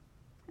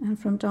 And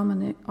from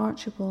Dominic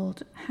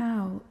Archibald,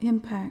 how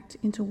impact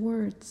into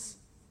words.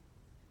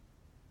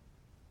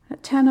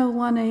 At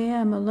 10:01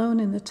 a.m., alone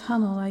in the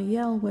tunnel, I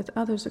yell with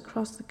others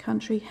across the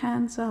country,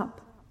 hands up.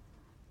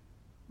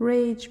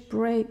 Rage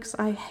breaks,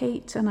 I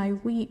hate and I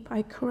weep,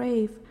 I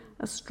crave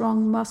a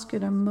strong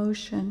muscular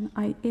motion,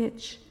 I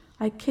itch,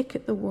 I kick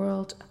at the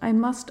world, I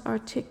must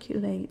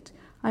articulate,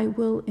 I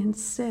will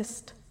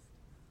insist.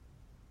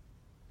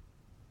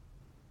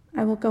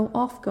 I will go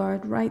off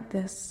guard, write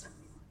this.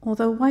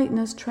 Although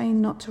whiteness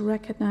trained not to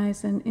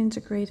recognize and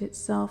integrate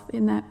itself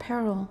in that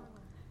peril.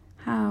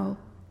 How?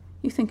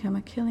 You think I'm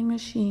a killing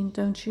machine,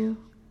 don't you?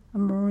 A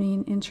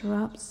Marine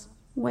interrupts.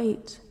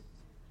 Wait.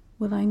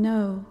 Will I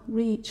know,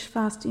 reach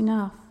fast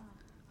enough?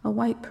 A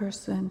white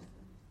person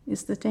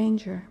is the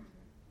danger.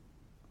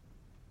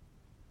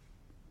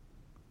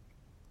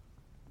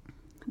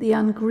 The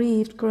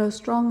ungrieved grow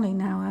strongly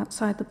now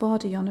outside the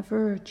body on a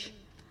verge.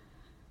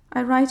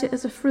 I write it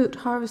as a fruit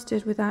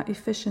harvested without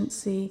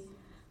efficiency.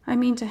 I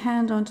mean to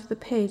hand onto the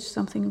page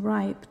something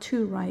ripe,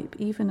 too ripe,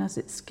 even as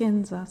it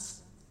skins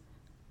us.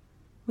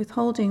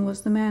 Withholding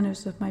was the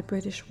manners of my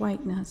British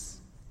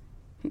whiteness.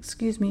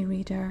 Excuse me,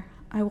 reader,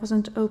 I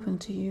wasn't open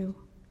to you.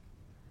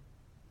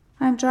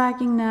 I am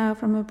dragging now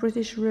from a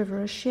British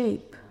river a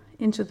shape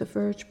into the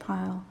verge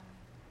pile.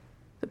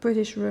 The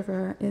British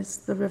river is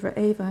the River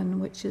Avon,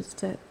 which is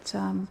at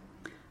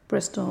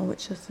Bristol,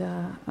 which is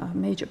a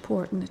major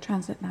port in the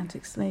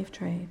transatlantic slave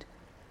trade.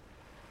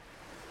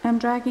 I am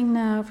dragging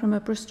now from a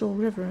Bristol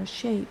river a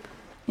shape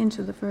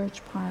into the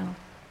verge pile,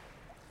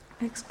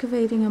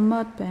 excavating a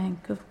mud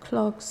bank of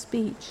clogged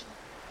speech,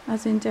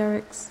 as in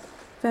Derek's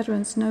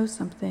Veterans Know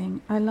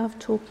Something, I love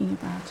talking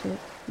about it,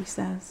 he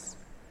says.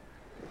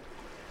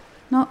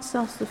 Not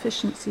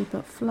self-sufficiency,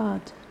 but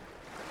flood,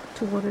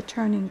 toward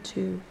returning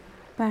to,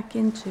 back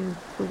into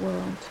the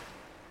world,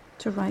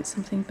 to write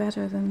something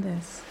better than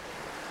this.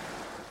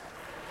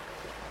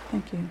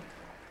 Thank you.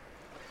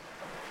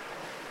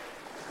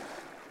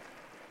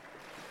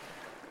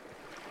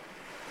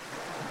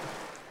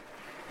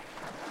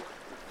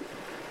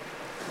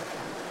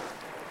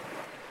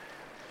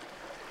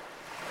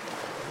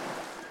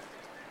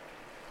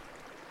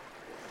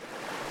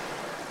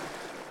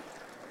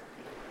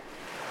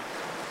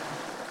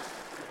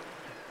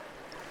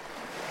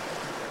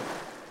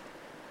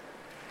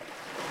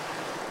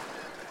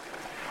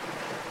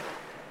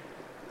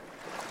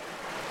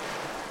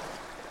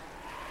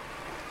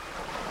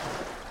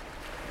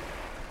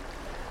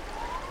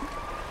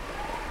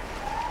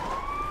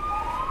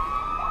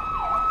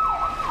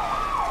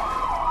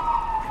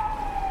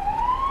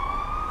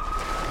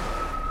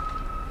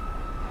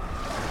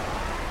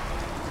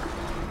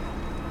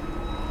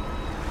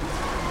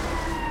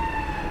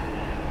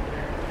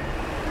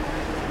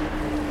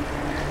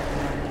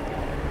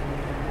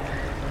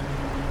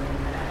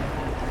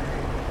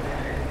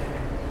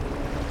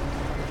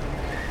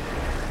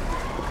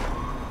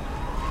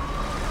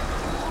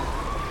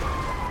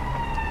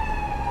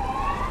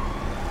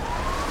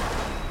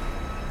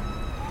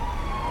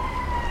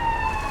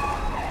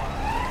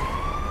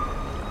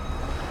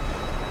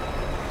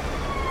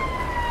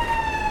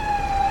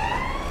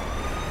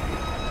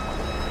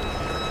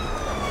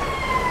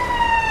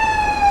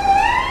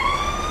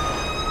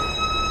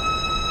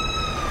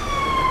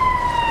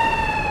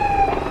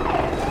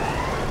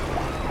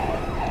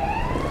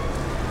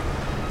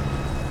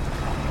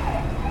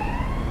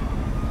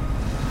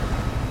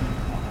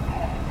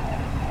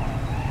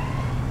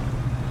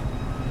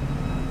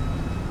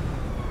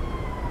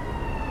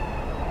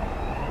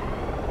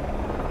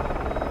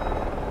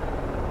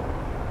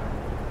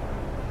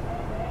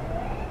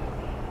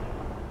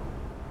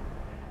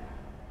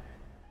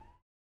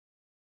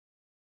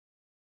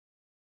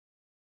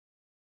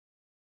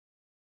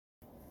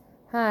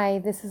 Hi,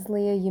 this is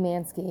Leah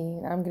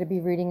Umansky. I'm going to be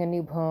reading a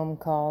new poem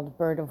called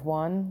Bird of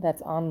One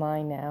that's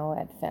online now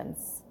at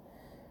Fence.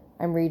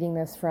 I'm reading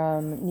this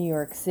from New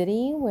York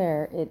City,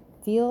 where it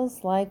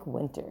feels like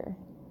winter.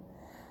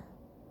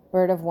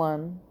 Bird of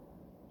One.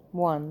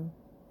 1.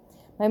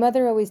 My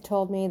mother always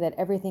told me that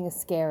everything is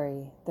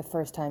scary the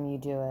first time you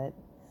do it.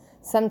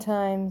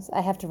 Sometimes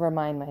I have to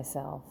remind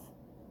myself.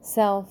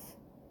 Self,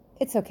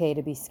 it's okay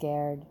to be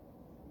scared.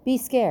 Be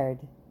scared.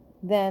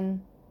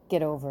 Then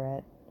get over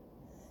it.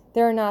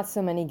 There are not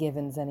so many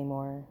givens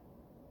anymore.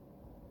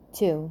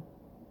 2.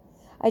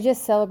 I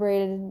just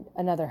celebrated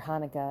another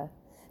Hanukkah,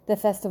 the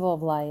Festival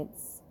of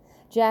Lights.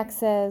 Jack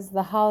says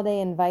the holiday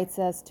invites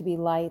us to be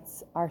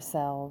lights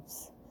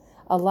ourselves.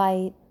 A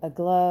light, a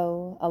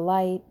glow, a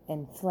light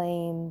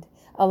inflamed,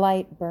 a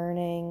light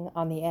burning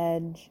on the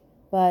edge,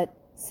 but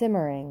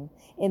simmering,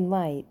 in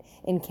light,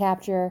 in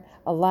capture,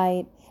 a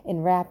light,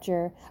 in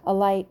rapture, a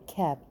light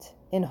kept,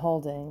 in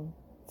holding.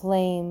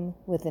 Flame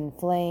within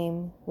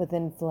flame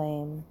within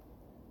flame.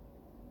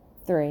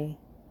 3.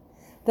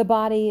 The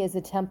body is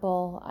a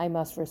temple I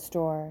must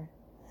restore.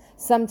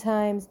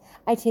 Sometimes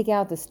I take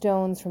out the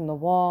stones from the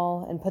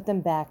wall and put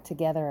them back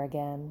together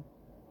again.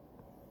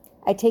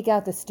 I take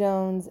out the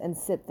stones and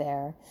sit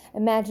there,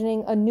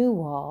 imagining a new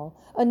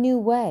wall, a new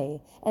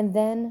way, and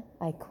then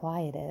I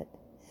quiet it.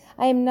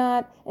 I am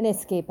not an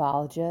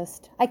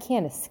escapologist. I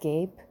can't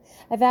escape.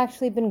 I've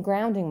actually been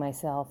grounding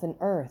myself in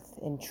earth,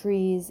 in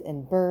trees,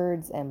 in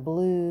birds and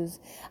blues.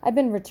 I've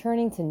been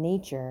returning to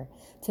nature,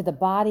 to the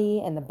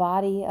body and the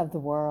body of the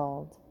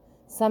world.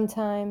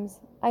 Sometimes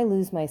I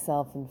lose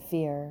myself in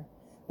fear,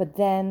 but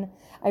then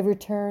I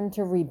return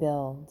to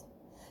rebuild.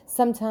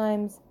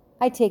 Sometimes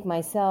I take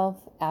myself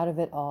out of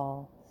it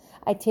all.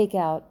 I take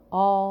out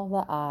all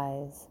the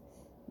eyes,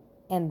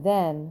 and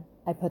then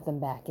I put them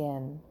back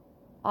in.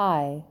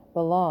 I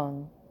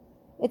belong.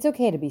 It's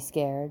okay to be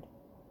scared.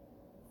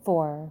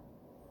 4.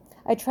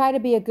 I try to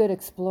be a good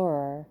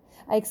explorer.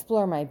 I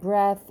explore my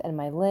breath and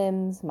my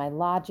limbs, my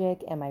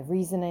logic and my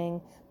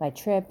reasoning, my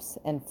trips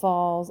and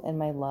falls and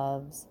my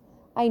loves.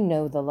 I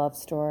know the love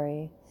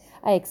story.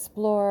 I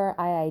explore,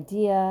 I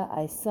idea,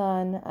 I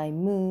sun, I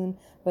moon,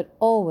 but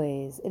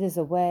always it is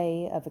a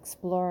way of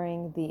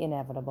exploring the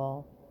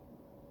inevitable.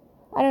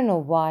 I don't know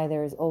why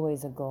there is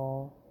always a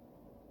goal.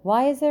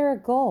 Why is there a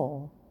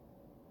goal?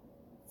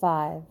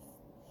 5.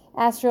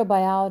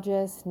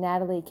 Astrobiologist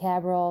Natalie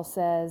Cabral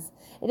says,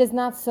 it is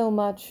not so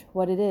much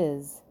what it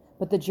is,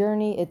 but the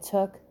journey it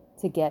took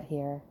to get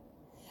here.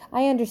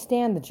 I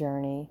understand the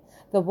journey,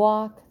 the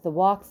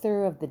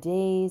walkthrough of the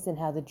days and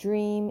how the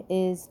dream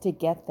is to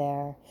get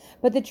there.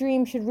 But the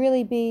dream should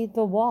really be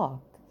the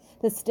walk,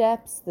 the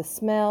steps, the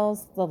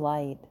smells, the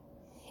light.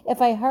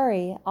 If I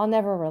hurry, I'll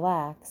never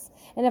relax.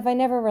 And if I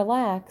never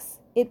relax,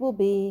 it will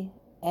be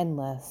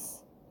endless.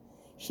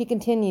 She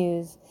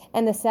continues,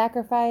 and the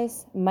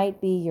sacrifice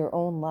might be your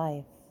own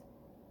life.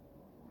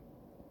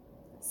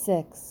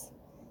 6.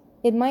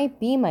 It might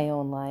be my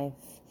own life.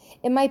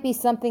 It might be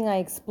something I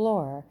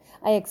explore,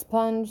 I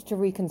expunge to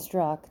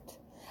reconstruct.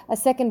 A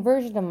second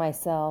version of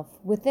myself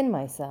within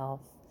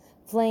myself.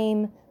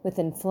 Flame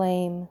within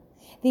flame.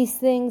 These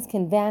things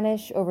can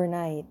vanish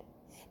overnight.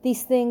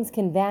 These things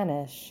can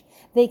vanish.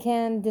 They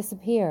can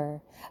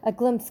disappear. A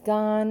glimpse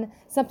gone,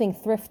 something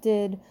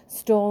thrifted,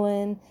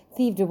 stolen,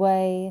 thieved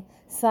away,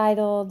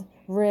 sidled,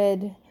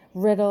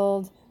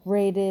 riddled,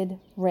 raided,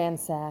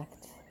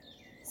 ransacked.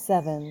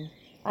 7.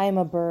 I am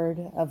a bird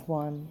of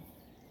one.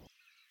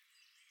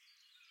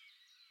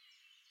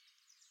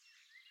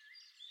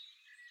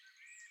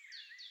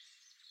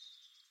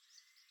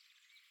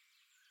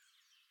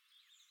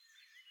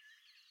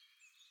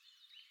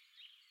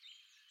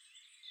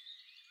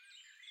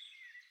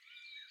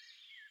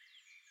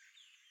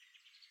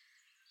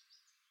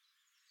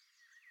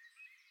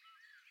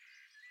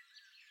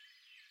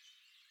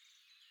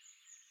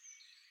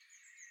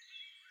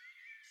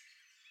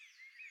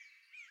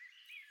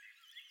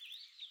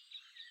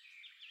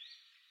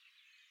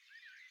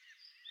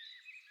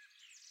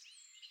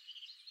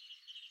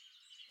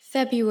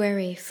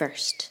 February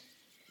 1st.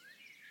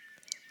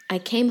 I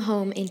came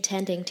home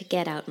intending to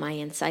get out my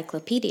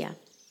encyclopedia,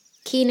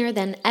 keener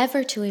than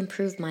ever to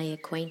improve my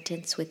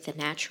acquaintance with the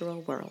natural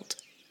world.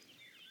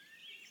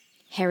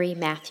 Harry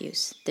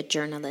Matthews, the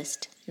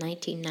journalist,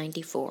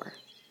 1994.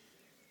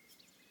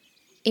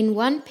 In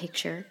one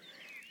picture,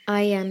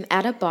 I am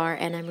at a bar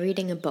and I'm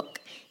reading a book.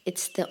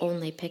 It's the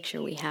only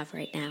picture we have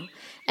right now.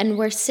 And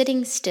we're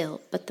sitting still,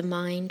 but the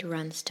mind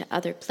runs to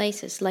other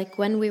places, like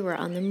when we were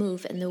on the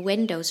move and the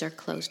windows are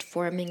closed,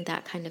 forming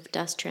that kind of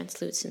dust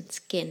translucent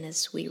skin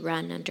as we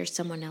run under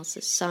someone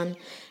else's sun.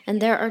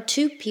 And there are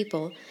 2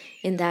 people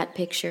in that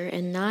picture,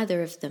 and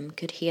neither of them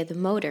could hear the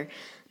motor,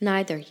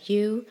 neither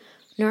you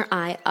nor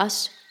I,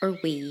 us or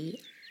we.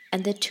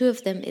 And the 2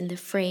 of them in the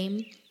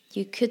frame,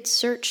 you could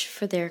search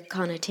for their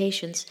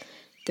connotations,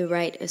 the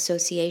right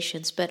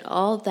associations, but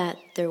all that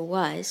there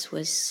was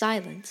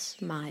silence,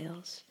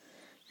 miles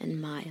and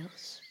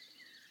miles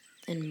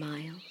and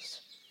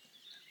miles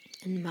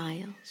and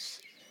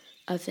miles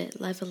of it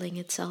leveling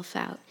itself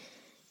out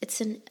It's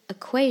an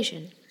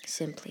equation,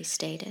 simply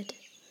stated.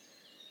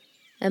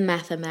 A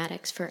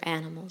mathematics for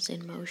animals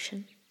in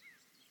motion.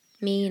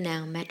 Me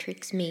now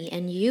metrics me,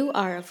 and you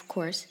are, of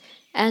course,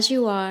 as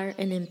you are,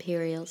 an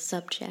imperial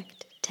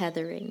subject,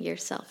 tethering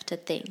yourself to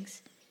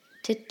things,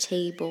 to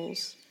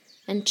tables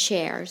and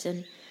chairs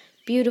and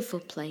beautiful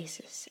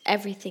places.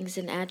 Everything's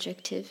an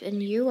adjective,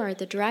 and you are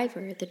the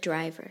driver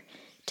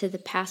to the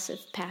passive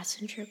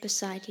passenger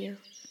beside you.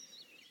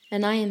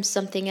 And I am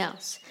something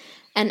else.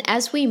 And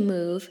as we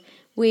move,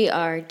 we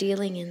are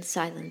dealing in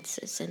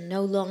silences and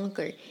no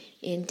longer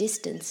in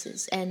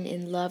distances, and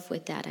in love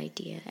with that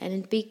idea. And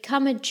it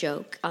become a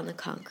joke on the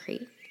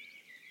concrete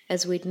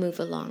as we'd move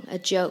along, a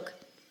joke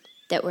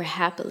that we're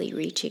happily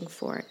reaching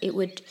for. It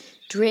would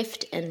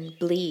drift and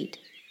bleed,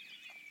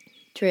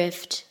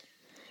 drift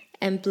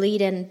and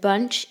bleed and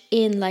bunch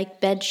in like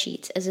bed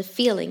sheets as a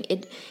feeling.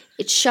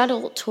 It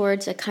shuttled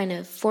towards a kind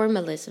of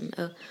formalism,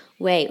 a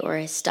way or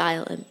a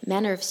style, a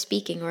manner of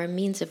speaking or a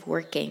means of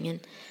working,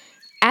 an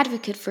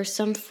advocate for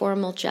some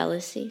formal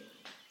jealousy,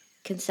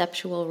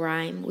 conceptual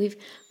rhyme. We've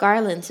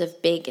garlands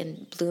of big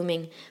and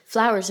blooming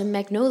flowers, a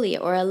magnolia,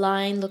 or a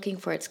line looking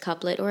for its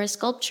couplet, or a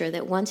sculpture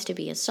that wants to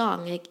be a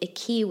song, a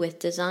key with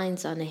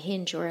designs on a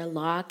hinge or a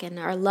lock, and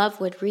our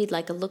love would read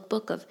like a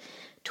lookbook of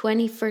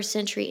 21st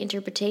century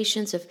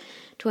interpretations of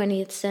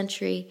 20th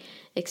century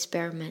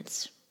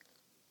experiments.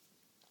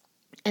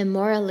 And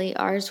morally,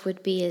 ours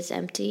would be as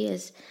empty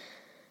as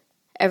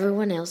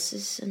everyone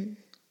else's, and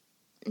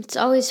it's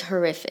always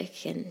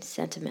horrific and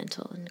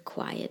sentimental and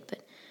quiet,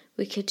 but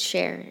we could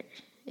share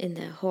in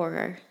the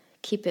horror,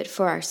 keep it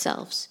for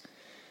ourselves.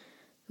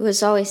 It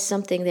was always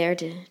something there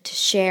to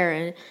share,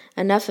 and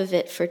enough of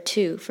it for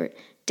two, for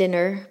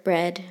dinner,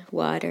 bread,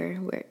 water.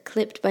 We're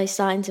clipped by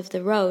signs of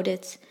the road,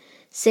 its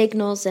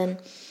signals, and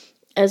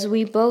as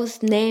we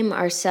both name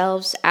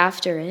ourselves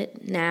after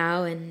it,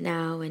 now and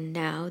now and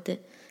now, the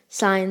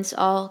signs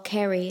all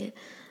carry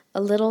a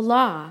little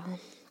law.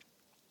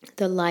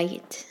 The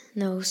light,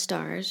 no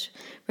stars.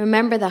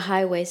 Remember the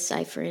highway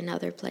cipher in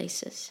other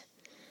places.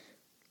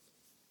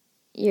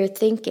 You're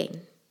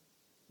thinking.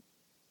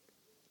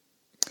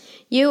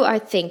 You are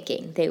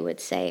thinking, they would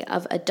say,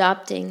 of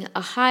adopting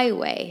a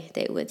highway,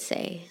 they would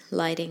say,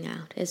 lighting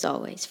out, as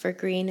always, for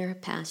greener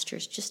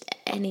pastures, just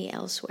any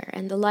elsewhere.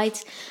 And the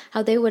lights,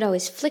 how they would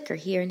always flicker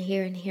here and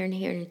here and here and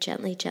here, and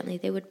gently, gently,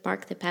 they would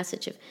mark the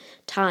passage of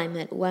time.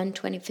 At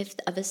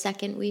 1/25th of a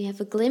second, we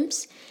have a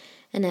glimpse.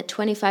 And at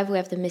 25, we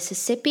have the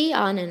Mississippi,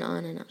 on and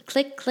on and on.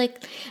 Click,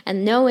 click.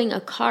 And knowing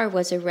a car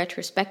was a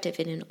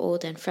retrospective in an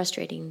old and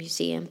frustrating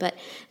museum. But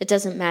it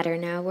doesn't matter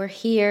now. We're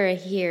here,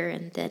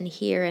 and then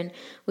here. And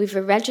we've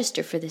a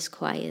register for this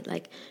quiet,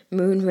 like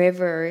Moon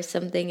River or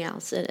something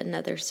else,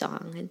 another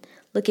song. And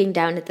looking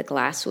down at the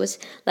glass was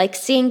like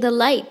seeing the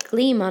light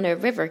gleam on a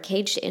river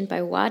caged in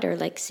by water,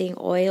 like seeing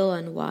oil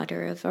on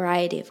water, a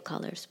variety of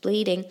colors,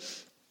 bleeding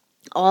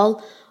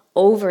all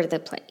over the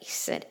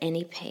place at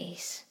any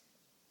pace.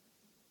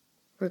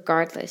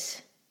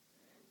 Regardless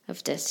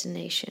of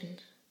destination,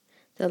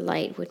 the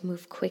light would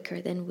move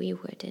quicker than we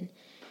would. And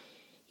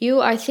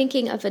you are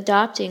thinking of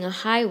adopting a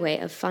highway,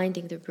 of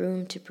finding the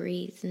room to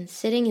breathe, and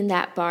sitting in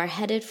that bar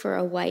headed for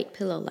a white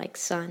pillow-like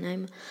sun.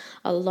 I'm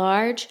a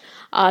large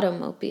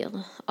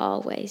automobile,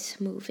 always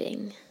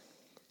moving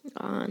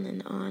on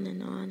and on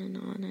and on and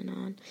on and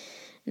on.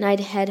 And I'd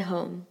head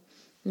home,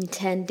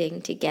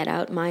 intending to get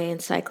out my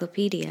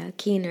encyclopedia,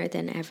 keener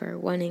than ever,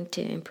 wanting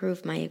to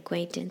improve my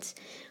acquaintance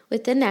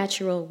with the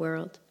natural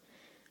world,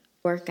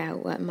 work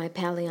out what my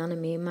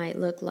paleonomy might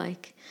look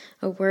like,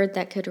 a word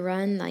that could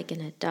run like an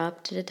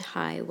adopted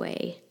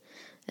highway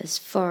as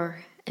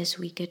far as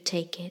we could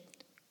take it,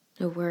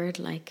 a word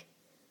like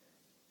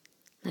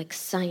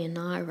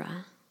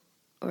sayonara,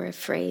 or a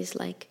phrase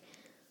like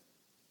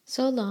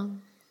so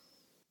long.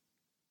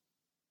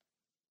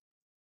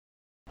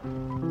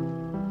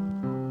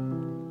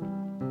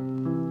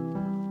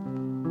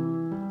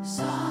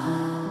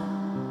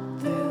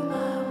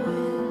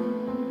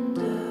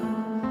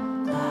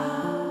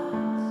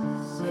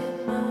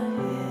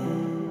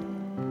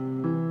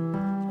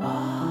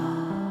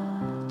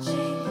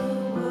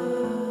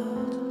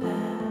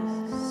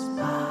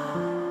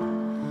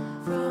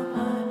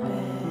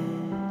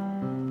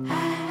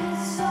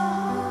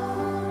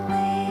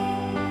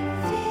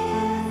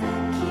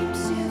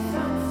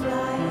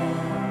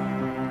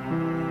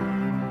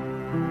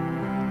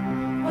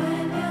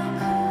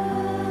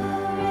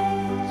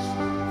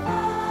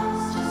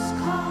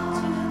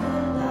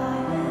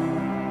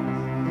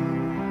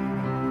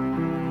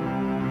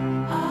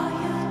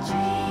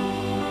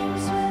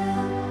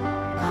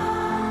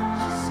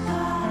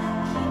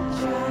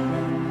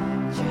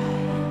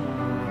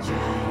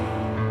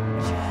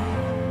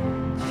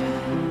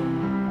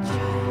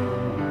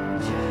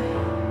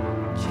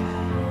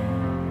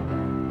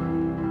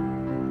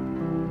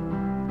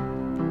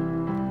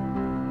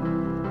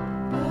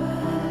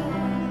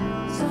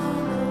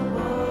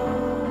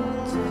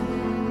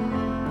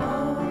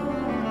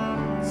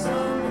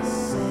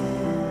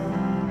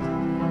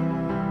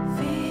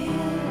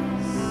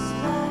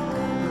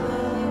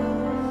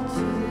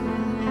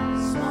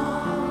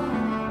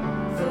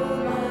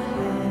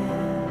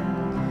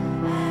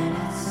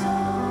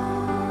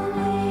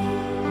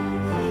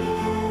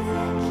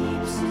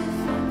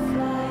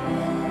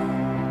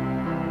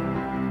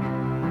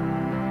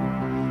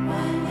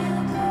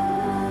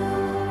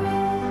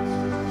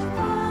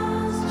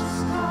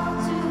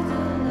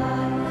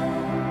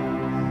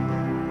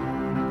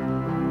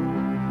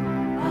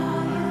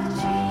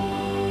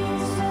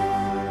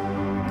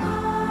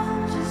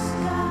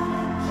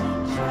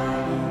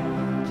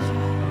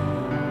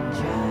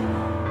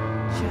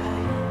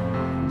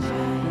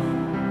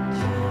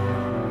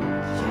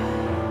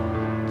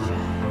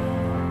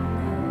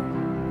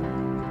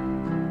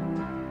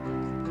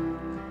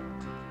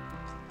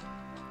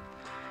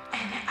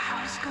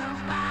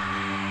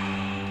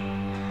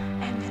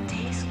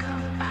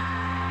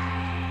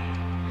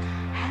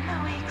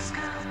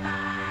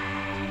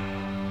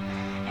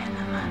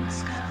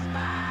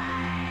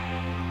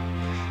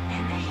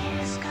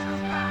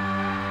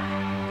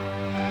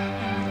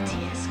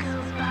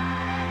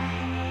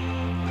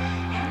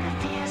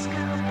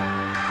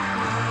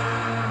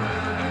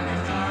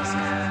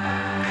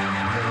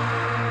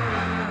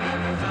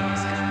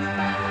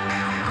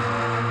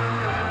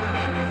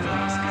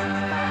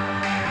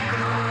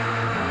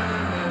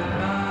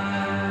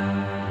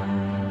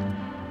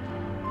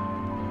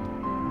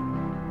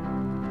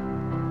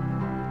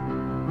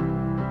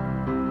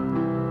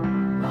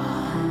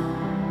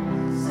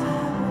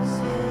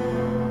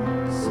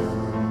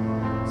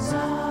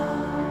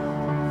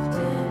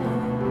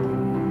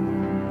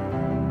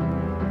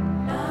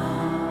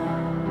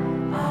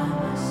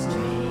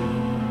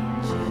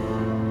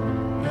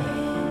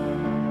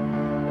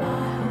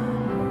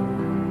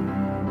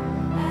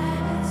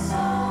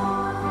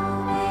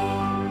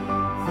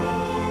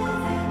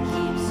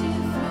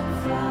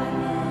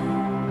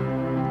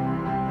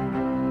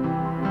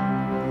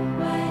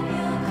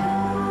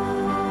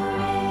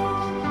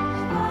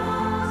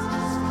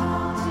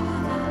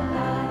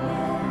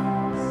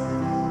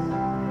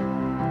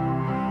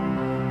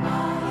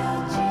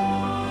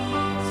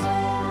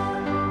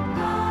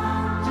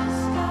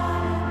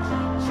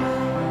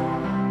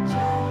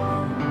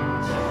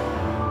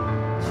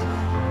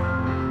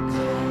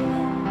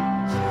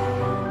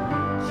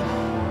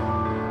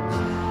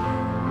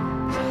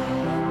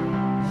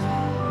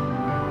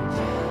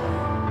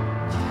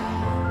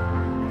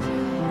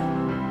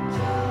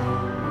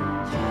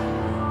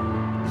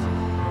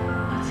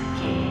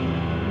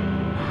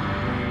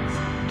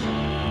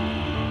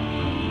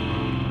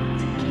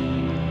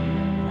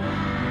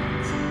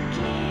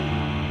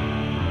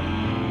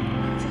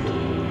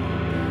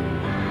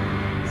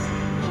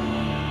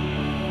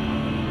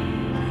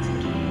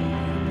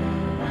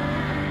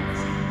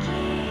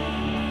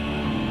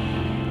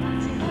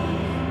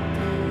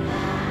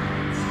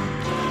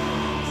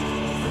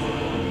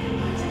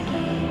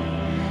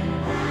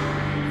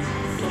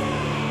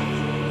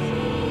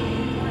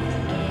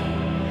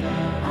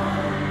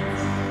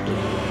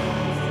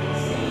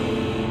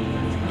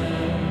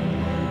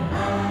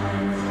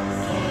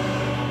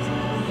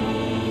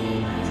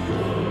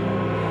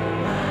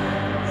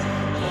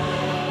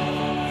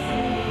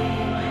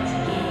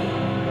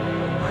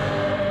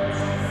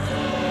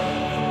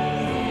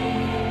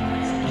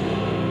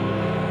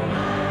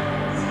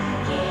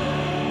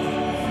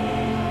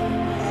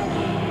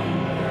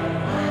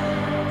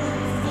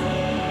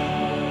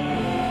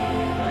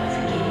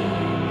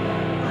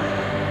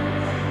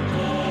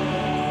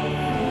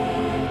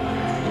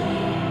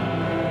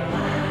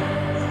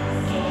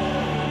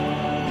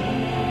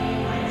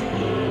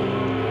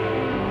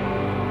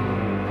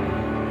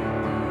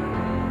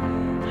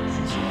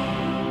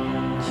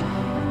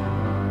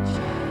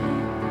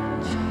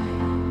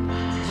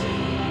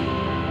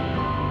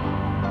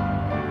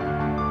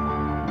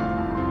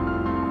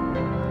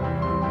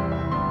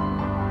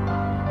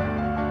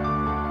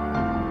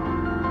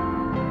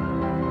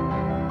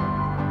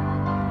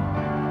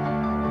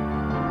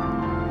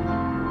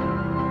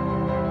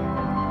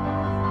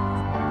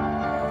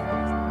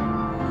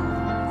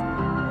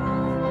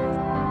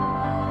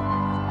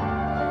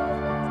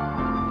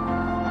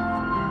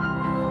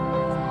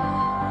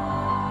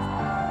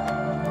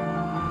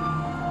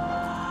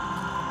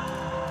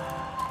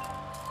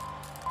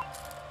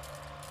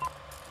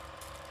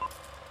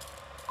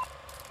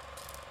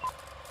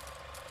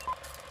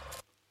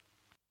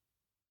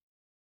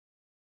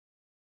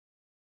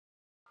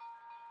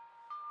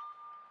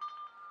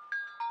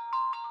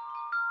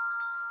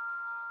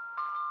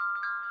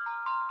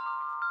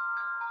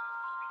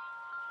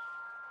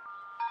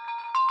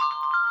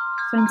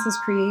 Fence is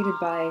created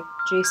by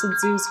Jason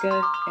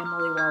Zuzga,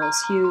 Emily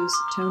Wallace-Hughes,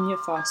 Tonya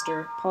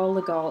Foster, Paul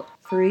Legault,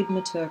 Fareed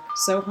Matuk,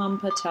 Soham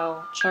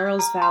Patel,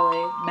 Charles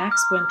Valle, Max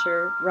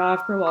Winter, Rav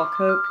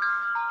Grewal-Koch,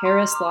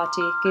 Harris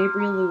Lottie,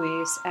 Gabriel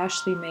Louise,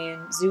 Ashley Main,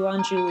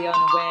 Zuan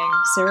Juliana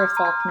Wang, Sarah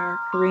Faulkner,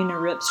 Karina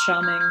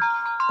Rips-Shaming,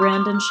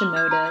 Brandon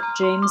Shimoda,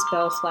 James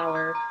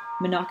Bellflower,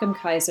 Menachem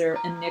Kaiser,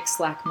 and Nick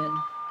Slackman.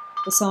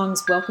 The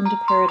songs Welcome to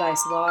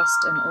Paradise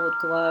Lost and Old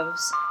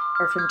Gloves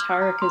are from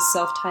Tarika's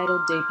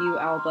self-titled debut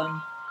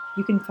album.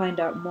 You can find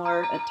out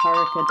more at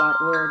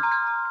tarika.org.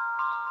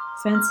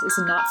 Fence is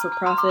a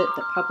not-for-profit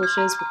that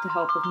publishes with the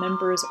help of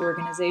members,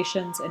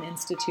 organizations, and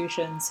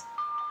institutions.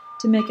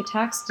 To make a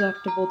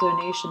tax-deductible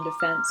donation to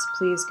Fence,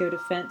 please go to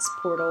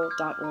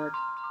fenceportal.org.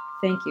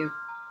 Thank you.